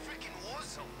was a freaking war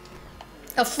zone.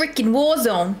 A freaking war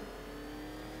zone.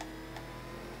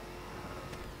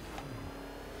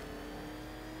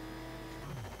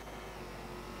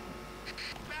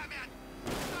 Batman!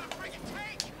 It's not a freaking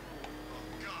tank! Oh,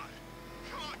 God.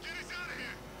 Come on, get us out of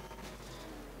here!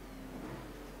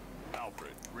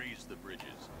 Alfred, raise the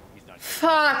bridges. He's not.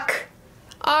 Fuck.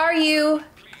 Are you?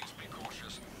 Please be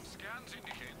cautious. Scans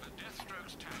indicate that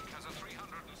Deathstroke's tank has a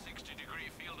 360-degree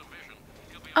field of vision.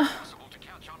 It'll be impossible to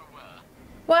catch unaware.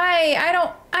 Why? I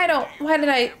don't, why did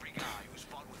I? Every guy who's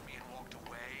fought with me and walked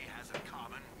away has a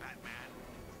common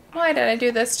Why did I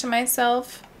do this to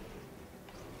myself?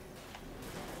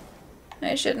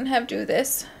 I shouldn't have do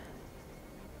this.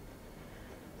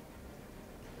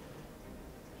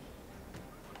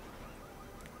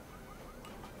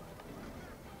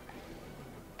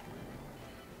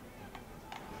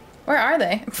 Where are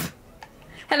they?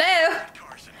 Hello?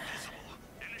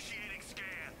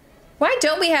 Why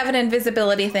don't we have an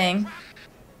invisibility thing?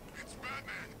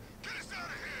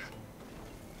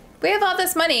 We have all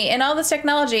this money and all this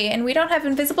technology and we don't have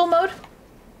invisible mode?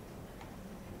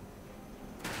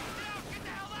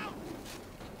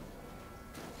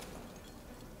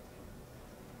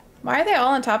 Why are they all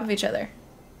on top of each other?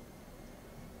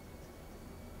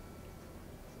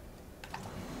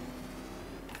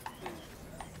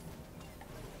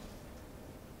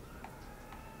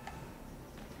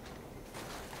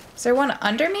 Is there one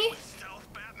under me?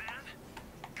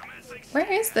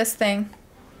 Where is this thing?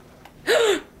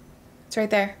 It's right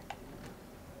there.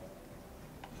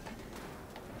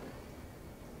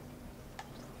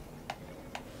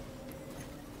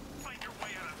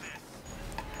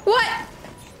 What?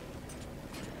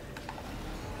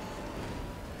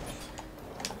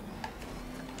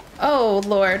 Oh,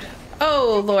 Lord.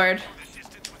 Oh, Lord.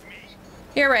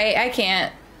 You're right, I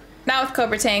can't. Not with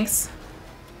Cobra tanks.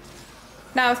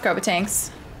 Not with Cobra tanks.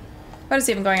 What is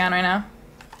even going on right now?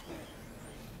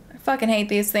 I fucking hate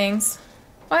these things.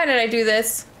 Why did I do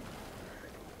this?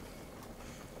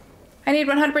 I need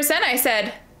 100%, I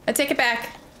said. I take it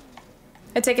back.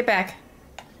 I take it back.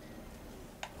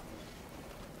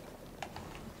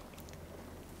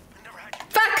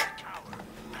 Fuck!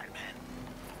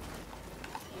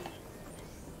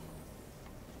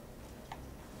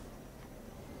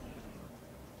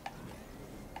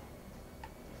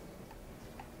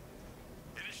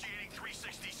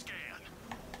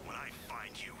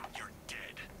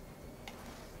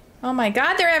 Oh my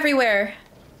god, they're everywhere.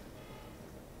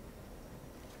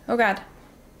 Oh god.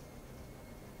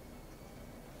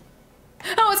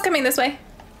 Oh, it's coming this way.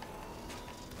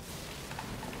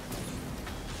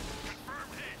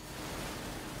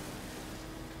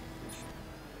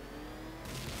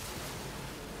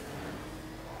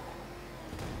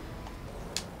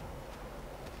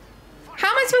 How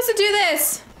am I supposed to do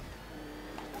this?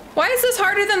 Why is this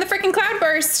harder than the freaking cloud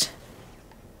burst?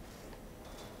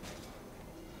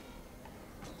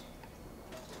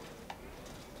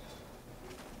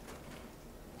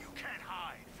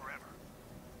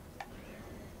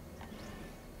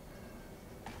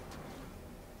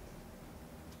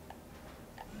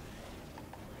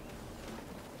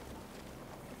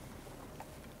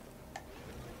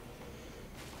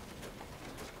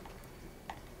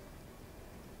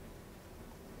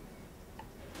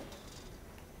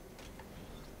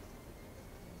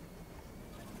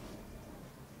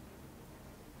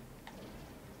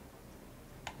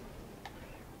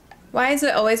 Why is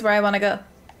it always where I want to go?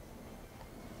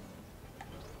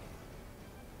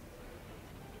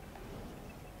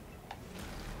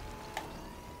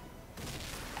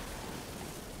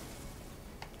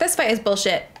 This fight is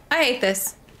bullshit. I hate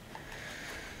this.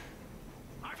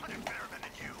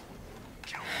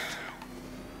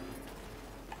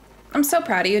 I'm so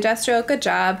proud of you, Deathstroke. Good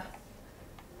job.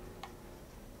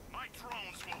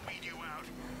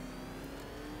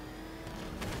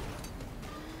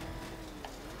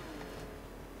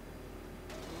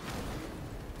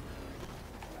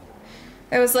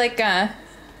 It was like a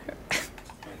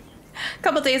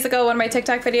couple days ago, one of my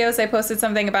TikTok videos, I posted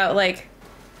something about like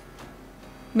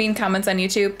mean comments on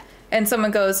YouTube, and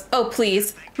someone goes, "Oh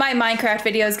please, my Minecraft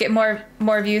videos get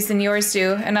more views than yours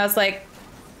do," and I was like,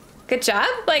 "Good job."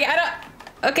 Like I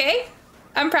don't. Okay,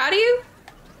 I'm proud of you.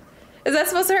 Is that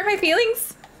supposed to hurt my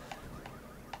feelings?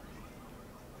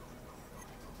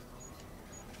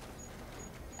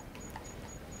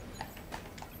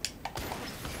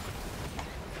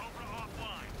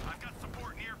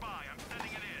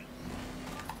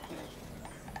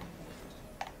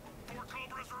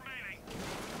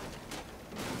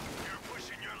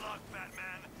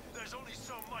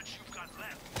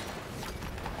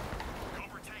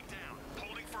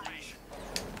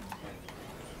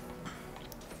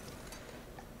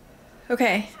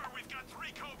 Okay.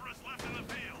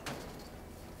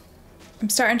 I'm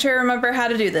starting to remember how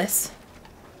to do this.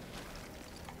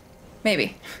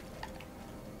 Maybe.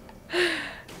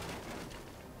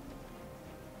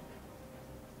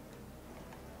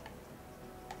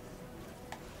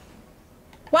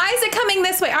 Why is it coming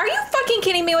this way? Are you fucking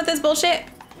kidding me with this bullshit?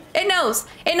 It knows.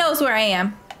 It knows where I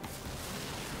am.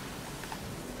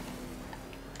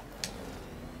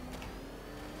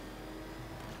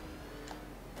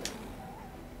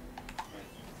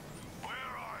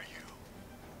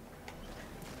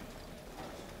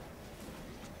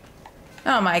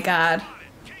 Oh my god.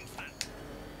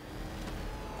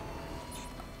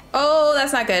 Oh,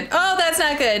 that's not good. Oh, that's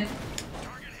not good.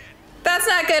 That's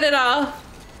not good at all.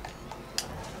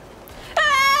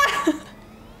 Ah!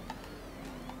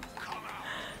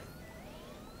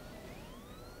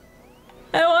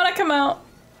 I don't want to come out.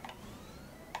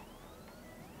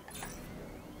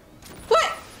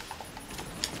 What?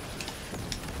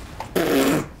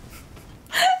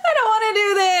 I don't want to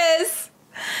do this.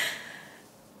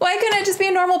 Why couldn't it just be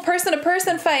a normal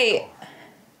person-to-person fight?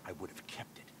 I would have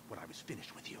kept it when I was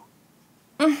finished with you.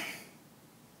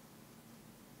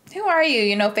 Who are you,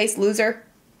 you no-face loser?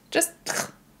 Just...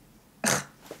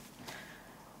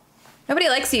 Nobody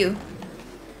likes you.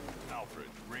 Alfred,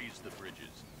 raise the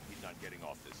bridges. He's not getting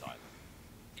off this island.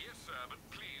 Yes, sir, but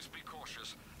please be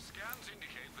cautious. Scans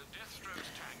indicate that Deathstroke's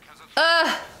tank has a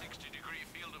 60-degree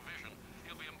field of vision.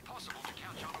 It'll be impossible to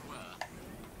catch unaware.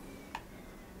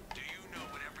 Do you know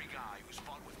what every guy who's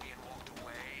fought with me and walked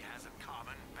away has in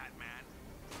common, Batman?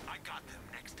 I got them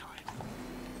next time.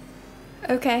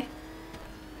 Okay.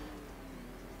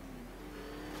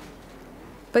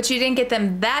 But you didn't get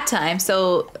them that time,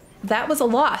 so that was a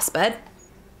loss, bud.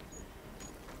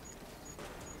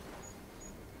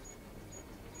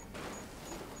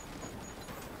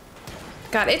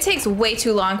 God, it takes way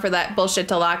too long for that bullshit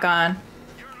to lock on.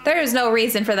 There is no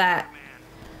reason for that.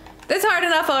 That's hard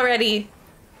enough already.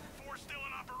 Force still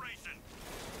in operation.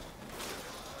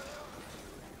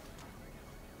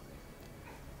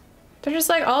 They're just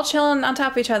like all chilling on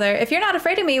top of each other. If you're not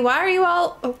afraid of me, why are you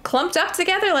all clumped up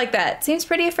together like that? Seems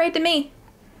pretty afraid to me.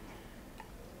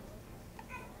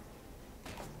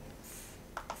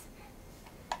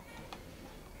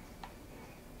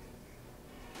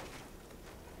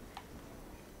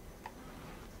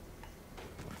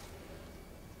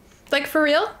 Like, for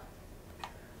real?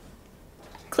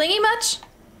 Clingy much?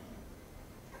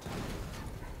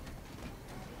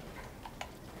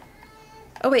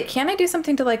 Oh wait, can I do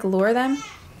something to like lure them?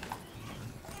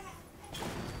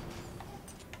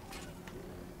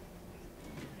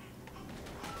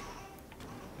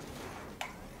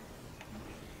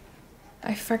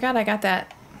 I forgot I got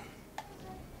that.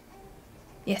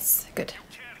 Yes, good.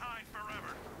 Can't hide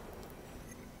forever.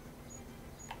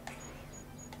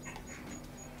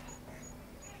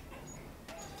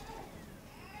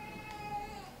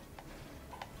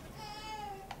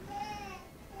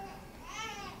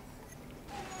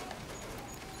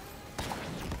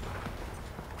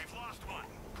 We've lost one.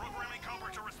 Programming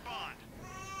Cobra to respond.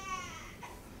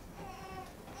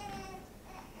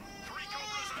 3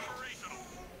 Cobras operational.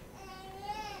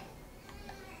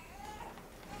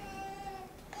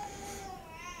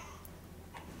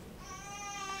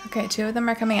 Okay, 2 of them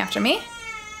are coming after me.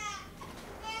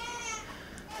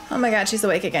 Oh my god, she's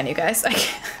awake again, you guys.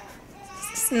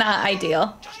 It's not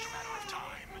ideal. Just a matter of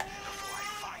time before I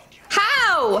find you.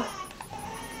 How?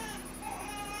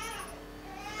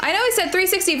 I know he said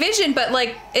 360 vision, but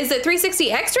like, is it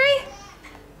 360 x-ray?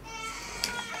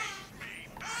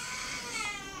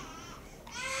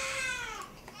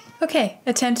 Okay,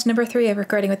 attempt number 3 of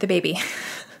recording with the baby.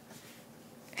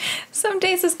 Some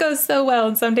days this goes so well,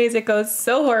 and some days it goes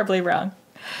so horribly wrong.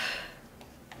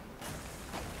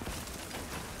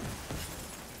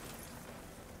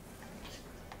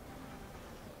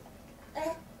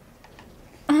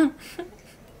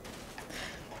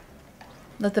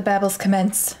 Let the babbles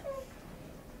commence.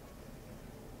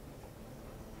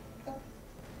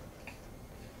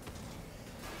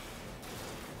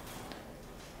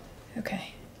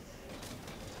 Okay.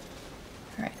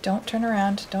 All right, don't turn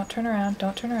around, don't turn around,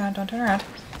 don't turn around, don't turn around.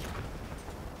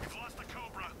 We've lost the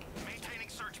Cobra. Maintaining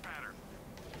search pattern.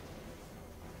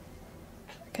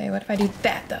 Okay, what if I do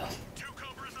that though? 2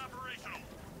 Cobras operational.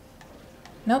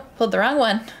 Nope, pulled the wrong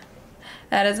one.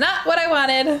 That is not what I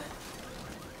wanted.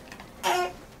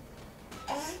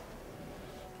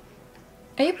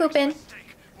 Are you pooping?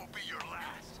 Mistake will be your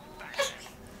last.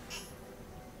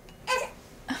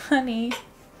 Honey.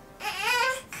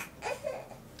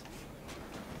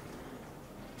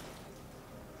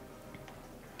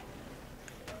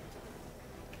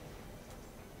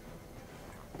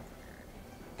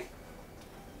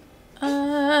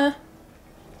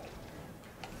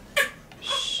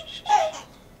 Shh.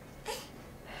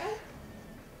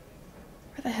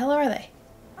 Where the hell are they?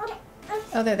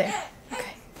 Oh, they're there.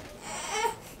 Okay.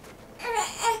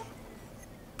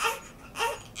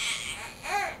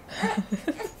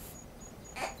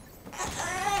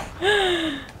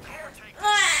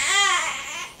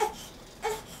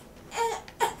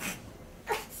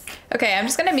 Okay, I'm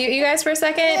just gonna mute you guys for a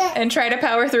second and try to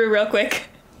power through real quick.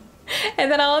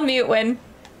 And then I'll mute when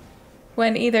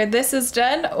either this is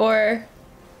done or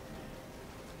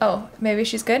Oh, maybe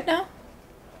she's good now?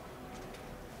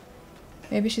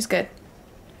 Maybe she's good.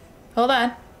 Hold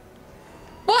on.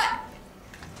 What?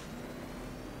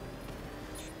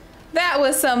 That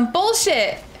was some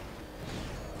bullshit.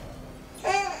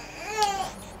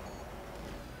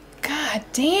 God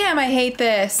damn, I hate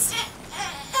this.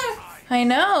 I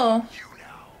know.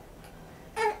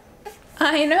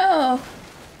 I know.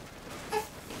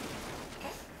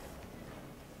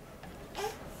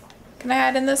 Can I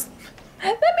hide in this?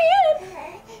 Let me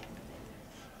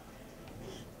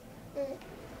in.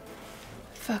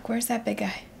 Fuck, where's that big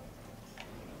guy?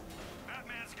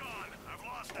 Batman's gone. I've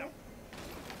lost him.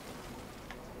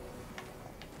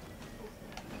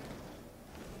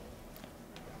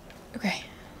 Okay.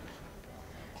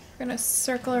 We're gonna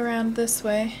circle around this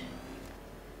way.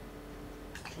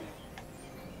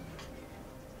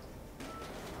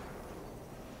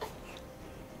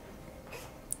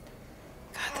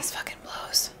 God, this fucking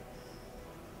blows.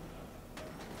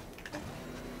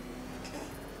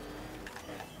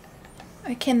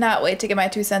 I cannot wait to get my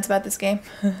 2 cents about this game.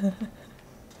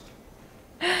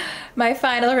 My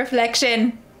final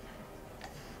reflection.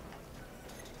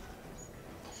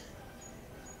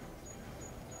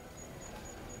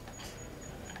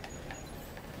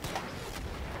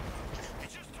 He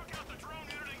just took out the drone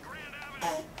unit in Grand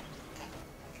Avenue.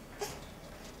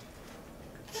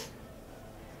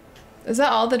 Is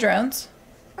that all the drones?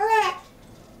 Hell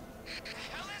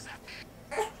is it?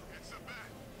 It's a bat.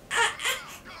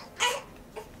 Go, go.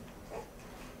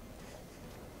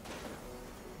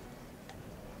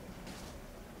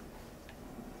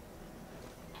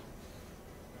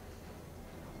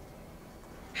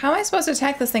 How am I supposed to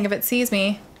attack this thing if it sees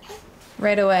me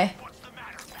right away? What's the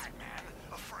matter, Batman?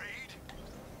 Afraid?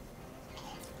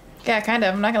 Yeah, kind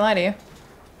of. I'm not gonna lie to you.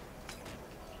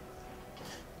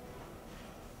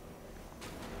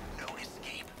 No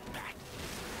escape, Bat.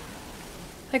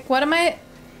 Like, what am I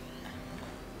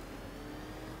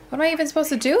even supposed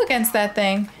to do against that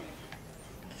thing?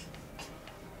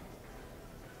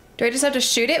 Do I just have to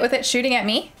shoot it with it shooting at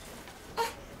me? There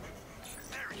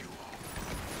you are.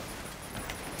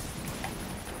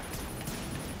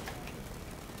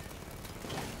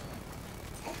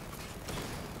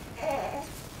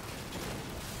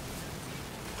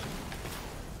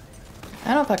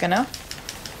 I don't fucking know.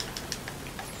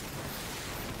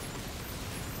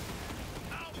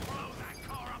 I'll blow that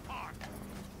car apart.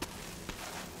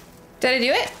 Did I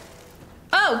do it?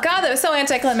 Oh god, that was so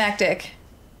anticlimactic.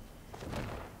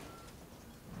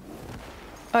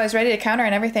 Oh, I was ready to counter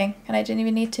and everything, and I didn't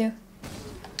even need to.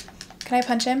 Can I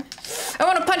punch him? I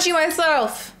want to punch you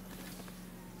myself!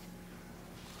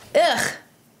 Ugh!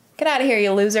 Get out of here,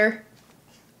 you loser.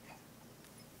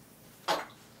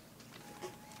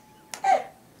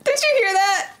 Did you hear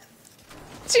that?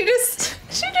 She just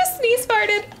sneeze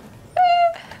farted.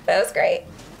 That was great.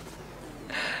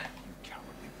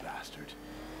 Cowardly bastard.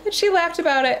 And she laughed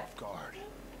about it. Guard.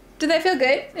 Did that feel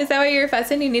good? Is that why you were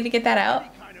fussing? You need to get that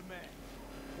out? Kind of man.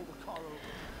 Pull the car over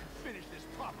and finish this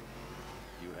properly.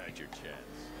 You had your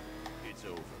chance. It's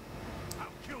over. I'll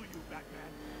kill you,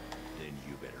 Batman. Then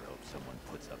you better hope someone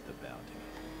puts up the bounty.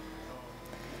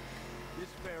 This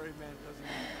ferryman doesn't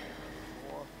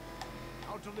need more.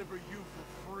 I'll deliver you for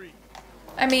free.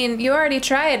 I mean, you already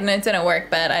tried and it didn't work,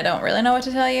 but I don't really know what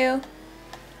to tell you.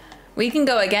 We can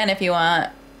go again if you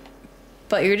want,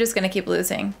 but you're just gonna keep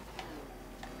losing.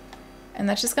 And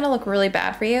that's just gonna look really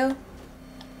bad for you.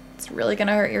 It's really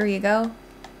gonna hurt your ego.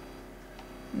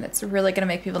 And it's really gonna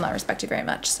make people not respect you very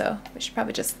much, so we should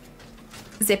probably just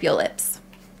zip your lips.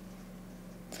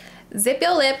 Zip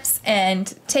your lips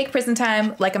and take prison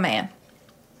time like a man.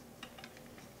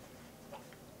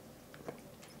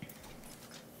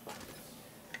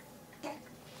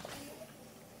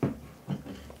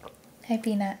 Hi,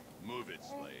 Peanut. Move it,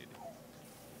 Slade.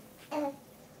 You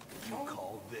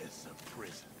call this a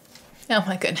prison? Oh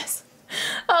my goodness.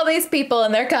 All these people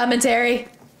and their commentary.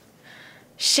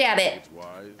 Shout it. It's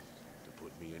wise to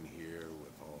put me in here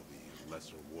with all the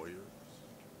lesser warriors.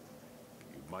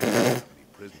 You might not have any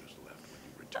prisoners left when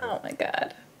you return. Oh my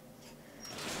god.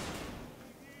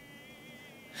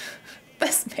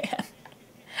 This man.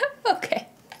 Okay.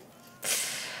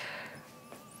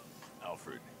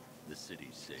 Alfred, the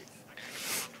city's safe.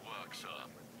 Excellent work, sir.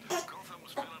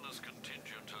 Gotham's villainous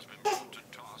contingent has been put to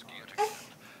task yet again.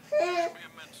 You should be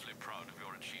immensely proud of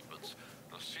your achievements.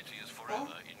 The city is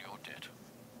forever in your debt.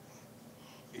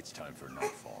 It's time for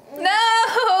nightfall.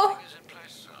 No! Is in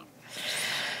place, sir.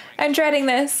 I'm dreading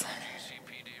this.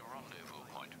 GCPD rendezvous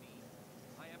point.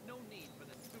 I have no need for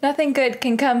this. Nothing good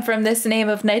can come from this name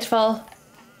of Nightfall.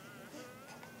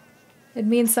 It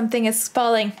means something is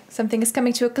falling. Something is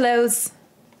coming to a close.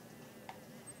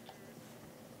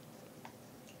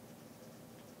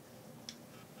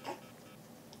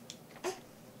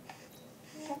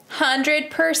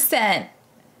 100%.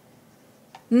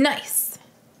 Nice.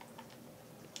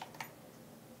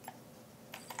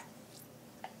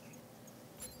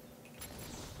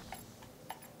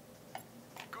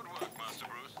 Good work, Master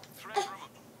Bruce. Threat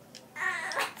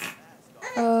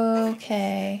removed.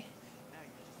 Okay.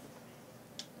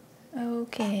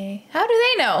 Okay. How do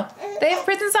they know? They have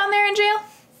prisons on there in jail?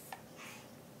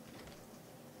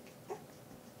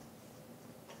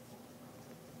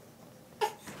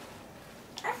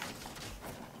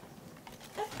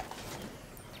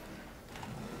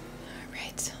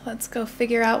 Alright, let's go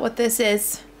figure out what this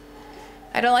is.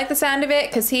 I don't like the sound of it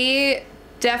because he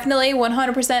definitely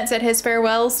 100% said his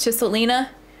farewells to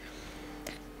Selena.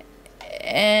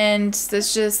 And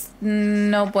it's just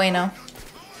no bueno.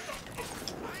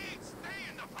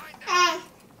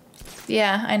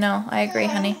 Yeah, I know. I agree,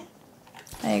 honey.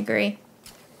 I agree.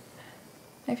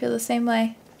 I feel the same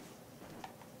way.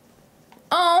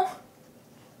 Oh!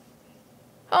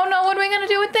 Oh no, what are we gonna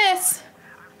do with this?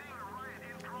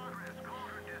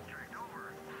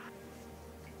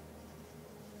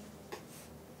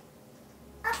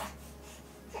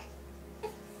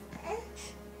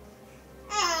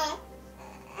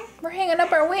 We're hanging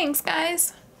up our wings,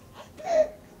 guys.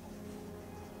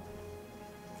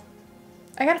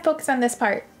 I gotta focus on this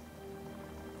part.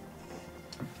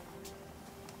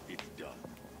 It's done.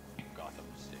 Gotham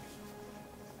City.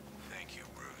 Thank you,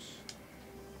 Bruce,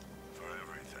 for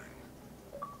everything.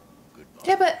 Goodbye.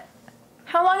 Yeah, but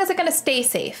how long is it gonna stay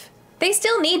safe? They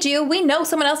still need you. We know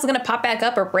someone else is gonna pop back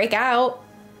up or break out.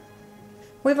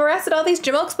 We've arrested all these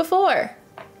jamokes before.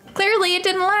 Clearly it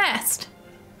didn't last.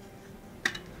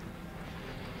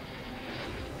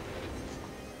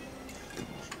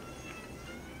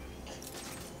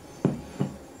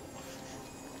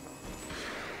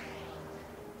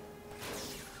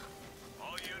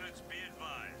 All units be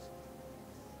advised.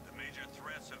 The major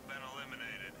threats have been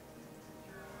eliminated.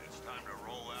 It's time to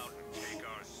roll out and take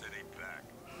our city back.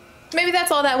 Maybe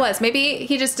that's all that was. Maybe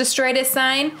he just destroyed his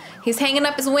sign. He's hanging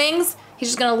up his wings. He's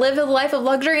just gonna live a life of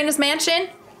luxury in his mansion.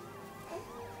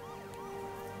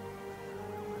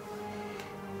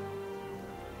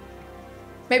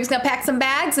 Maybe he's gonna pack some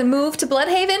bags and move to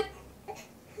Bloodhaven.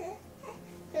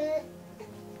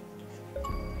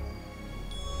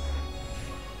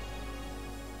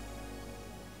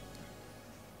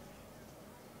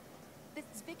 This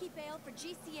is Vicky Bale for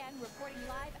GCN reporting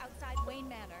live outside Wayne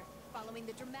Manor, following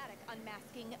the dramatic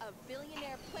unmasking of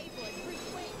billionaire playboy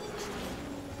Bruce Wayne.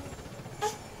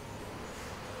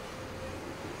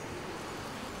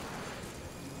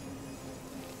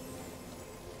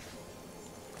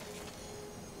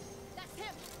 That's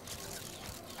him!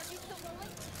 Are you still rolling?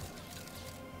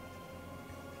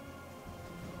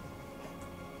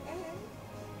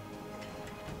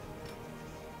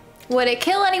 Would it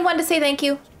kill anyone to say thank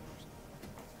you?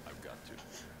 I've got to.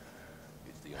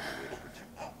 It's the only way to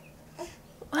protect them.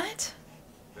 What?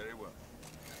 Very well.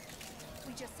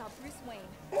 We just saw Bruce Wayne,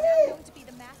 now known to be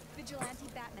the masked vigilante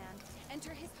Batman,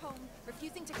 enter his home,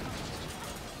 refusing to come.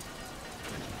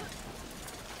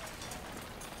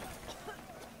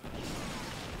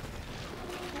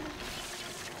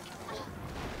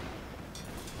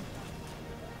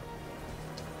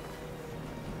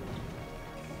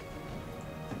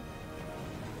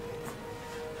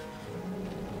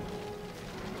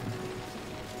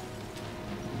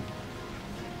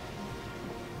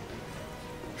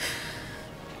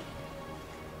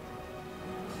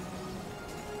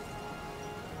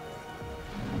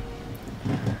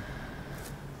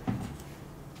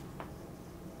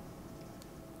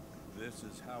 This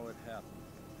is how it happened.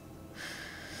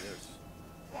 This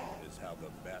is how the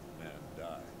Batman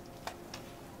died.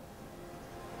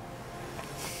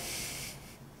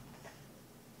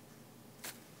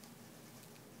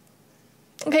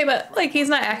 Okay, but like he's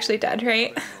not actually dead,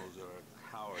 right? Criminals are a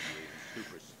cowardly and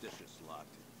superstitious lot.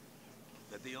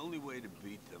 That the only way to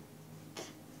beat them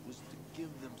was to give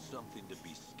them something to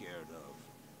be scared of.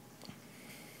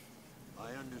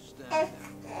 I understand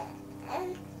now.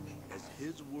 As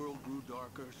his world grew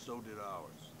darker, so did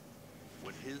ours.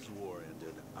 When his war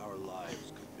ended, our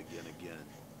lives could begin again.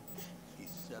 He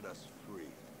set us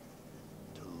free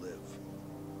to live.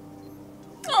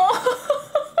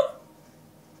 Oh.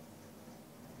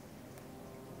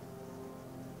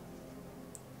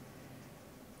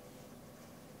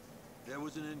 There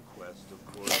was an inquest, of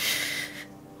course.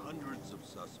 Hundreds of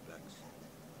suspects.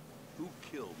 Who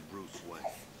killed Bruce Wayne?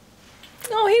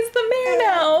 Oh, he's the mayor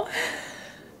now.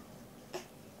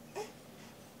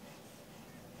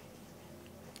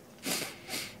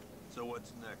 So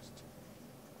what's next?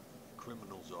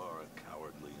 Criminals are a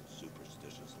cowardly and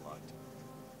superstitious lot.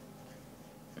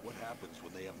 What happens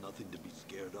when they have nothing to be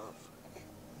scared of?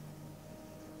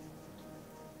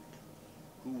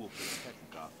 Who will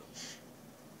protect Gotham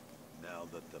now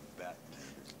that the Batman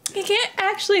is dead? He can't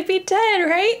actually be dead,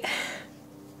 right?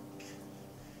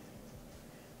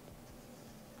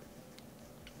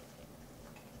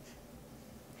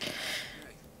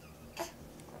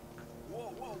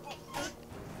 Whoa, whoa, whoa.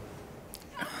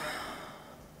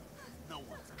 No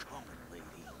one's coming, lady.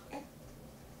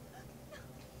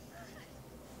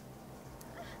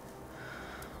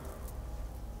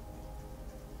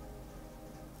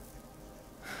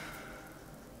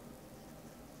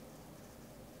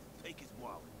 Take his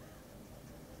wallet.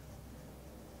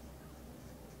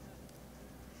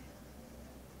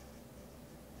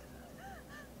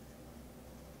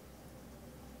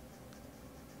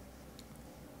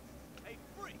 Hey,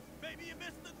 freak! Maybe you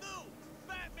missed the news!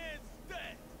 Batman's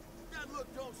dead! That look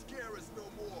don't scare us no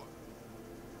more!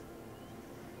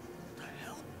 What the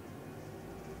hell?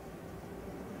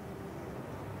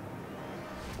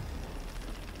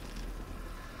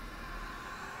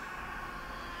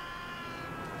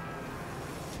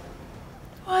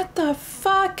 What the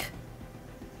fuck?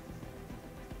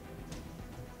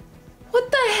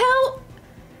 What the hell?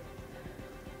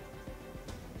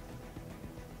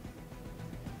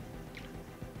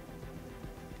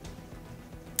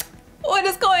 What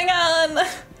is going on?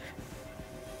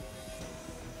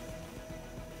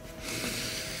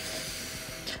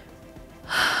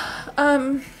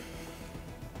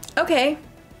 Okay.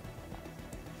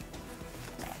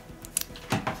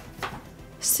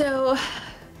 So,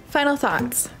 final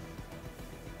thoughts.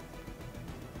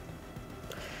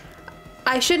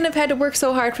 I shouldn't have had to work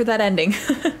so hard for that ending.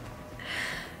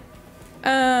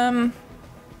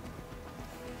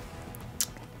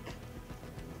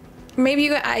 Maybe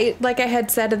like I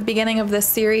had said at the beginning of this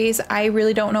series, I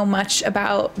really don't know much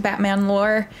about Batman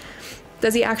lore.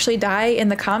 Does he actually die in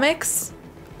the comics?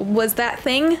 Was that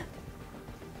thing?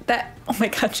 That, oh my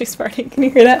god, she's farting. Can you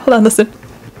hear that? Hold on, listen.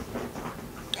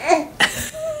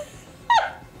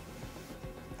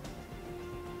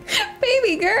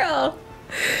 Baby girl.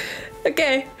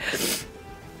 Okay.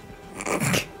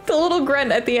 The little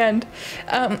grunt at the end.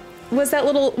 Was that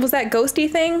ghosty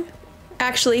thing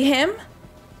actually him?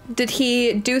 Did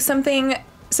he do something?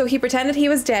 So he pretended he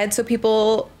was dead, so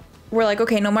people were like,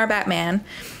 okay, no more Batman.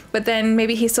 But then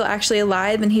maybe he's still actually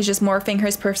alive and he's just morphing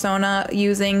his persona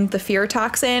using the fear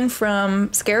toxin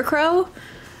from Scarecrow?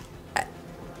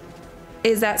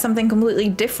 Is that something completely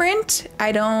different?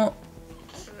 I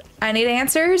need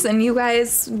answers, and you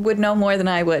guys would know more than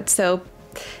I would. So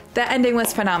that ending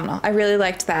was phenomenal. I really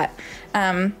liked that.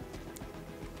 The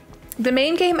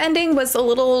main game ending was a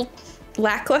little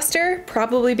lackluster,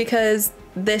 probably because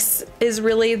this is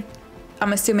really,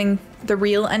 I'm assuming, the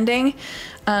real ending.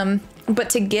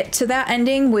 But to get to that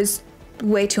ending was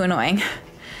way too annoying.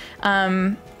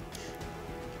 And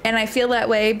I feel that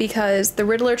way because the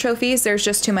Riddler trophies, there's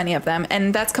just too many of them.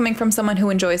 And that's coming from someone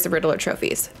who enjoys the Riddler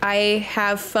trophies. I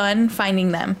have fun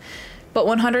finding them. But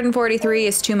 143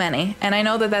 is too many. And I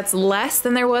know that that's less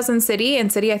than there was in City.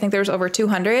 In City, I think there was over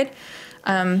 200.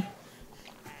 But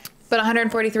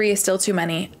 143 is still too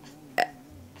many.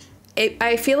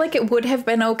 I feel like it would have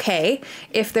been okay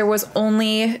if there was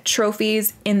only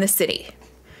trophies in the city.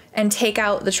 And take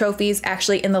out the trophies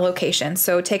actually in the location.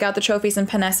 So take out the trophies in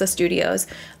Panessa Studios,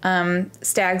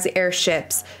 Stag's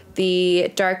airships,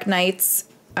 the Dark Knight's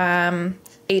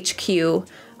HQ,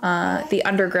 the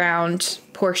underground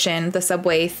portion, the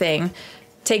subway thing.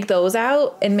 Take those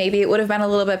out and maybe it would have been a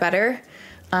little bit better.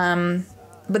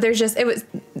 But there's just, it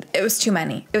was too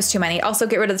many. It was too many. Also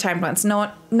get rid of the timed ones.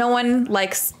 No one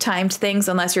likes timed things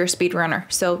unless you're a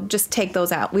speedrunner. So just take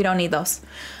those out. We don't need those.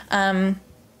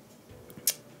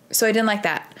 So I didn't like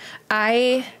that.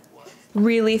 I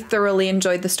really thoroughly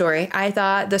enjoyed the story. I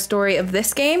thought the story of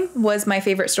this game was my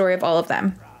favorite story of all of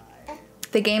them.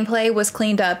 The gameplay was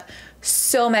cleaned up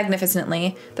so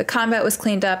magnificently. The combat was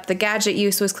cleaned up. The gadget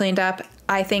use was cleaned up.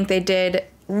 I think they did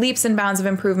leaps and bounds of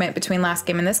improvement between last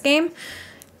game and this game.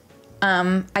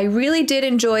 I really did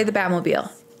enjoy the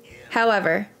Batmobile.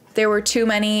 However, there were too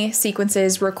many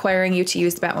sequences requiring you to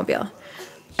use the Batmobile.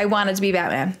 I wanted to be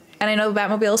Batman. And I know the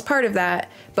Batmobile is part of that,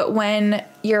 but when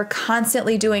you're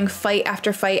constantly doing fight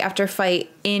after fight after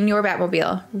fight in your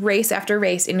Batmobile, race after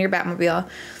race in your Batmobile,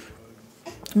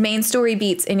 main story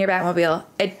beats in your Batmobile,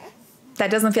 that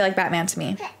doesn't feel like Batman to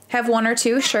me. Have one or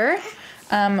two, sure,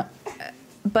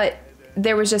 but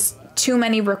there was just too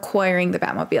many requiring the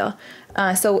Batmobile.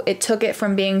 So it took it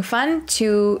from being fun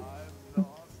to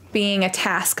being a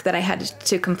task that I had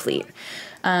to complete.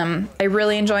 I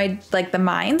really enjoyed like the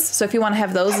mines. So if you want to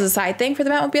have those as a side thing for the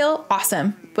Batmobile,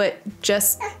 awesome. But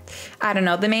just, I don't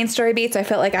know, the main story beats, I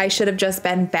felt like I should have just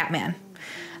been Batman.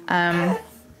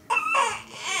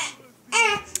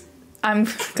 I'm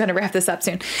gonna wrap this up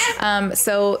soon.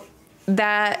 So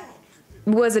that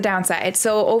was a downside.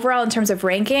 So overall, in terms of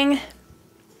ranking,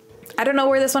 I don't know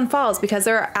where this one falls because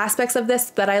there are aspects of this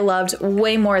that I loved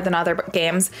way more than other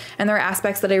games, and there are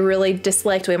aspects that I really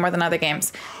disliked way more than other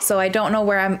games. So I don't know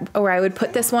where I would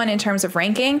put this one in terms of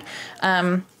ranking.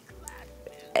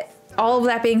 All of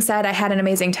that being said, I had an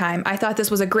amazing time. I thought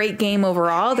this was a great game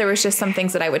overall. There was just some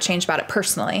things that I would change about it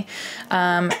personally.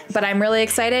 But I'm really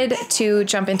excited to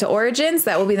jump into Origins.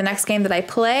 That will be the next game that I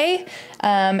play.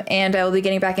 And I will be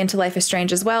getting back into Life is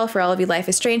Strange as well for all of you Life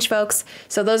is Strange folks.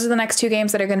 So those are the next 2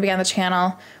 games that are going to be on the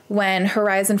channel. When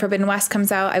Horizon Forbidden West comes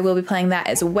out, I will be playing that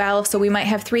as well. So we might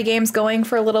have 3 games going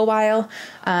for a little while,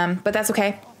 but that's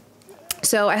okay.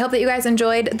 So I hope that you guys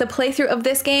enjoyed the playthrough of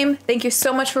this game. Thank you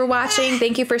so much for watching.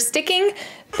 Thank you for sticking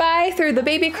by through the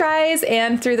baby cries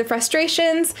and through the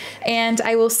frustrations. And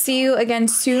I will see you again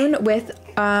soon with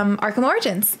Arkham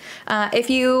Origins.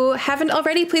 If you haven't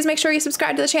already, please make sure you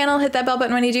subscribe to the channel, hit that bell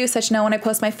button when you do, so that you know when I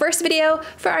post my first video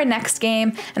for our next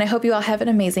game. And I hope you all have an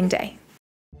amazing day.